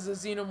because the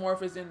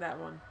Xenomorph is in that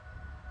one.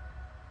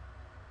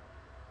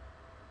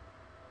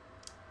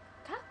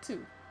 Got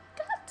to.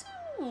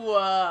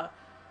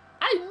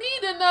 I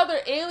need another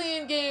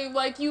Alien game.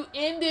 Like, you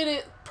ended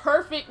it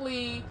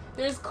perfectly.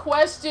 There's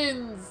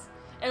questions,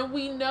 and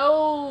we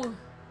know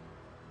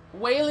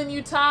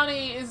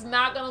Weyland-Yutani is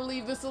not gonna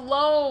leave this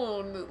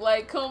alone.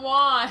 Like, come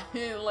on.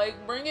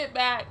 Like, bring it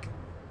back.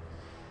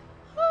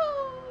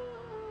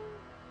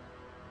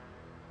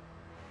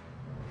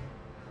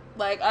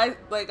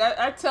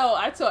 I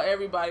tell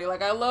everybody,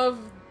 like, I love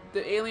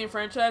the Alien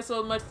franchise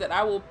so much that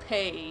I'll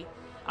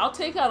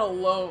take out a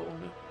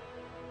loan.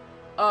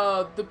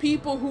 The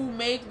people who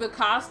make the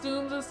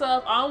costumes and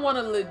stuff, I want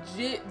a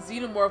legit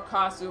Xenomorph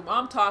costume.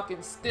 I'm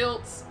talking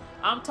stilts,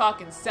 I'm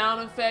talking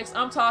sound effects,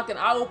 I'm talking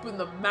I open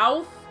the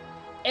mouth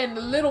and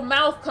the little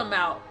mouth come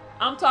out.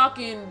 I'm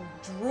talking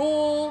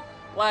drool.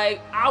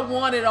 Like, I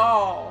want it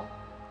all.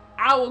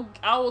 I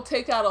will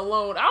take out a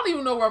loan. I don't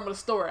even know where I'm gonna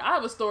store it. I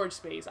have a storage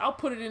space. I'll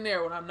put it in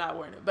there when I'm not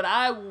wearing it. But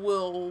I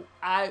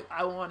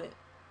want it.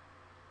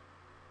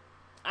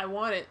 I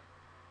want it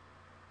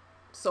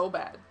so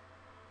bad.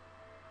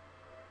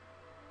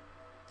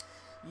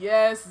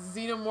 Yes,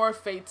 Xenomorph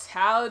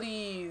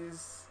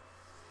fatalities.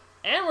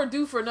 And we're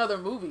due for another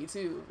movie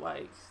too.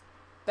 Like,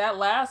 that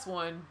last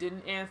one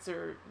didn't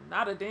answer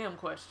not a damn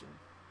question.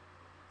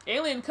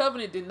 Alien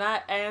Covenant did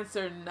not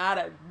answer not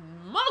a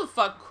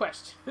motherfucking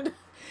question.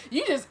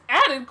 You just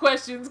added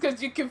questions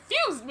because you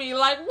confused me.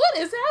 Like, what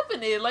is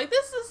happening? Like,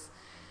 this is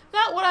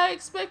not what I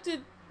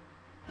expected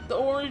the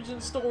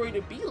origin story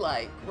to be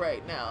like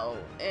right now.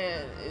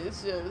 And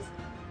it's just,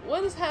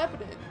 what is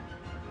happening?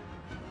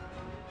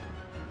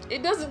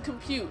 it doesn't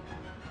compute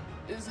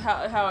is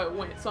how it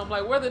went. So I'm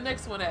like, where the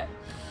next one at?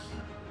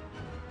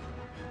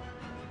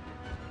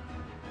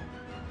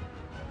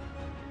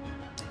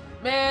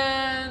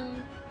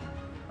 Man,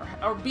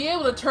 or be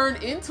able to turn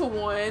into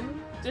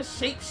one,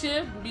 just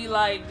shapeshift and be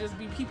like, just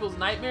be people's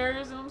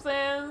nightmares, you know what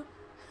I'm saying?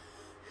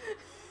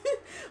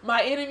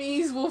 My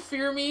enemies will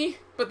fear me,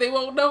 but they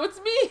won't know it's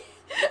me.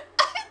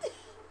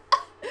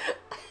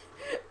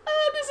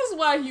 This is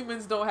why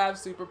humans don't have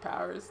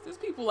superpowers. There's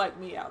people like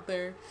me out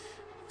there.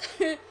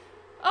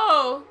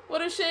 Oh,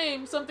 what a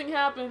shame. Something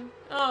happened.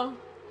 Oh,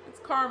 it's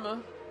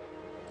karma.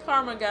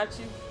 Karma got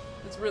you.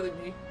 It's really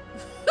me.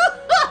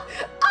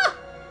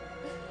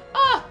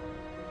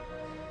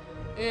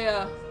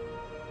 Yeah.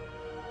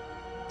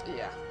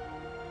 Yeah.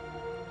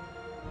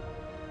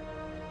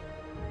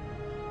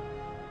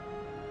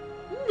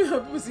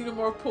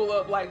 Xenomorph pull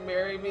up like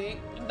marry me.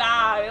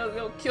 Nah,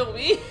 it'll kill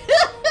me.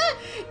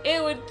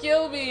 It would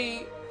kill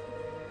me.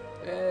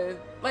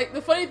 Like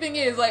the funny thing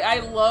is, like I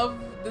love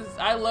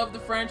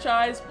the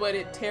franchise, but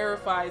it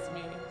terrifies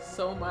me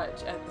so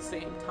much at the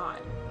same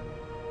time.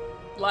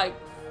 Like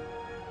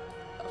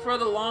for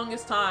the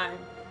longest time,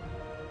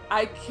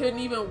 I couldn't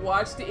even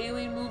watch the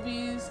Alien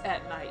movies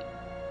at night.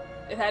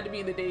 It had to be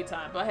in the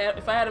daytime. But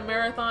if I had a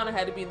marathon, it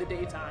had to be in the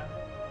daytime.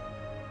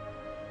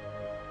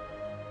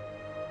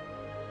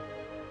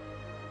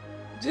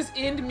 Just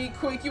end me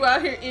quick. You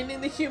out here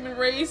ending the human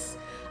race.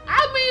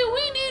 I mean,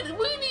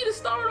 we need to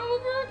start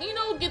over. You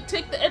know,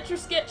 take the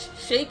Etch-a-Sketch,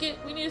 shake it.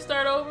 We need to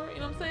start over.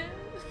 You know what I'm saying?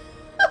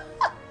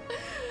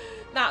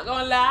 Not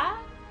gonna lie.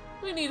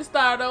 We need to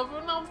start over.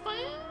 You know what I'm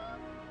saying?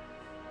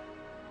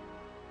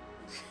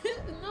 You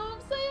know what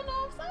I'm saying? Know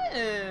what I'm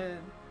saying?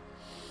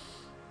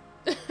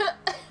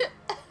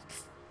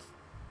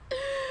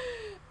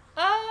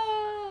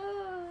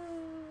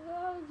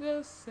 I'm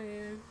just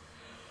saying.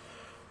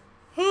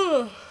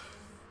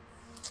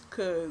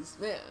 Cause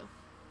man,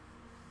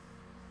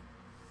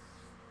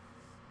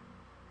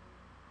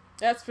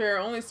 that's fair.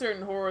 Only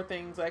certain horror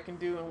things I can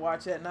do and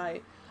watch at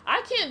night.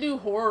 I can't do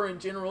horror in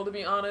general, to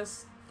be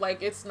honest.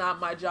 Like, it's not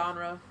my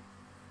genre.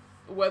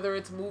 Whether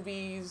it's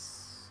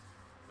movies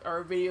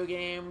or video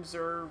games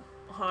or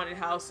haunted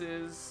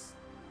houses,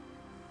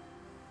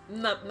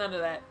 none of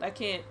that. I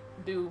can't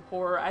do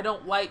horror. I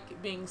don't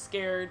like being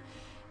scared.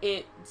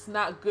 It's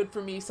not good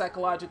for me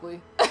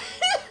psychologically.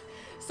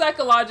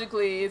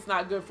 Psychologically, it's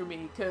not good for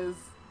me because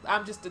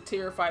I'm just a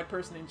terrified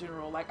person in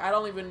general. Like, I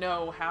don't even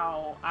know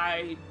how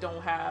I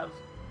don't have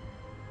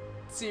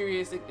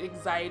serious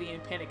anxiety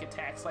and panic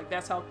attacks. Like,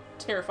 that's how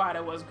terrified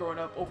I was growing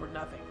up over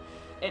nothing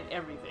and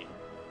everything.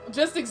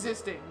 Just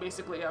existing,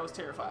 basically, I was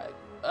terrified.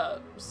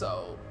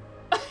 So,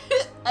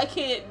 I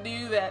can't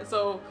do that.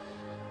 So,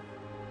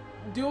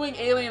 doing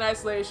Alien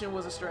Isolation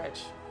was a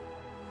stretch.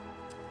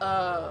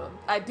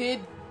 I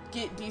did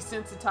get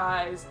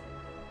desensitized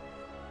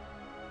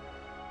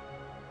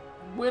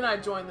when I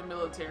joined the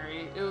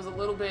military. It was a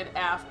little bit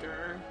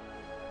after,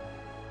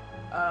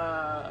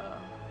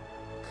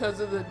 because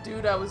of the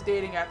dude I was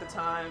dating at the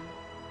time.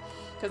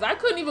 Because I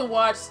couldn't even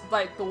watch,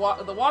 like, The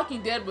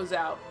Walking Dead was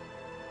out.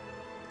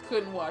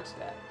 Couldn't watch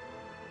that.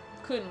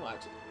 Couldn't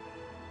watch it.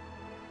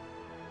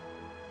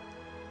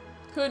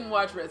 Couldn't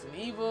watch Resident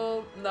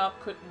Evil. Nope.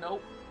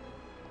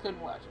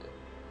 Couldn't watch it.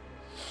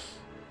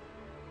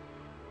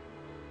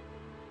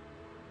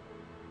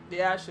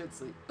 Yeah, I should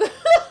sleep.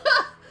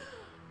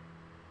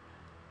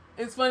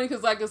 It's funny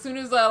because, like, as soon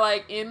as I,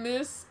 like, end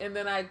this and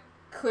then I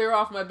clear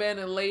off my bed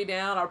and lay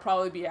down, I'll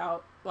probably be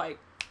out, like,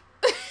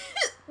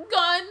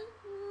 gone.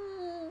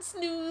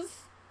 Snooze.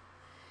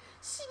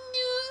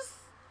 Snooze.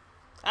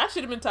 I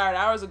should have been tired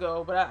hours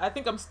ago, but I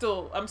think I'm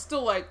still,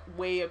 like,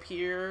 way up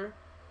here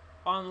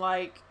on,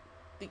 like,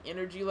 the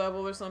energy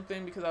level or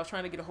something because I was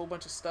trying to get a whole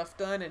bunch of stuff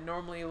done, and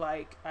normally,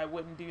 like, I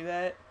wouldn't do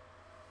that.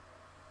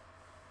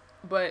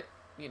 But,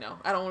 you know,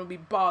 I don't want to be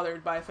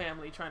bothered by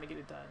family trying to get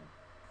it done.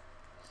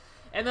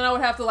 And then I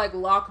would have to, like,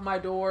 lock my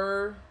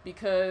door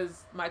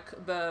because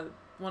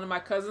one of my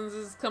cousins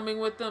is coming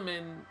with them,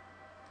 and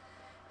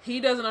he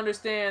doesn't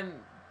understand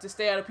to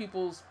stay out of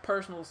people's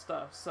personal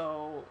stuff.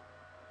 So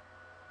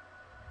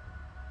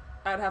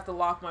I'd have to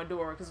lock my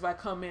door because if I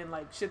come in,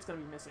 like, shit's gonna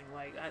be missing.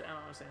 Like, I don't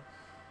understand.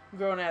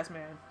 Grown ass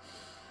man.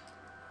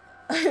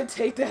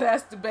 Take that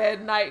ass to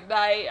bed, night. All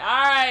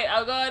right,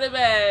 I'm going to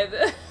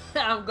bed.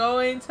 I'm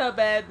going to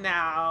bed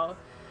now.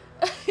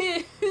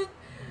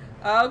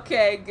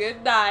 Okay,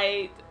 good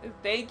night.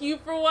 Thank you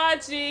for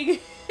watching.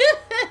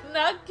 And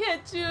I'll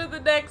catch you in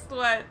the next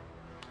one.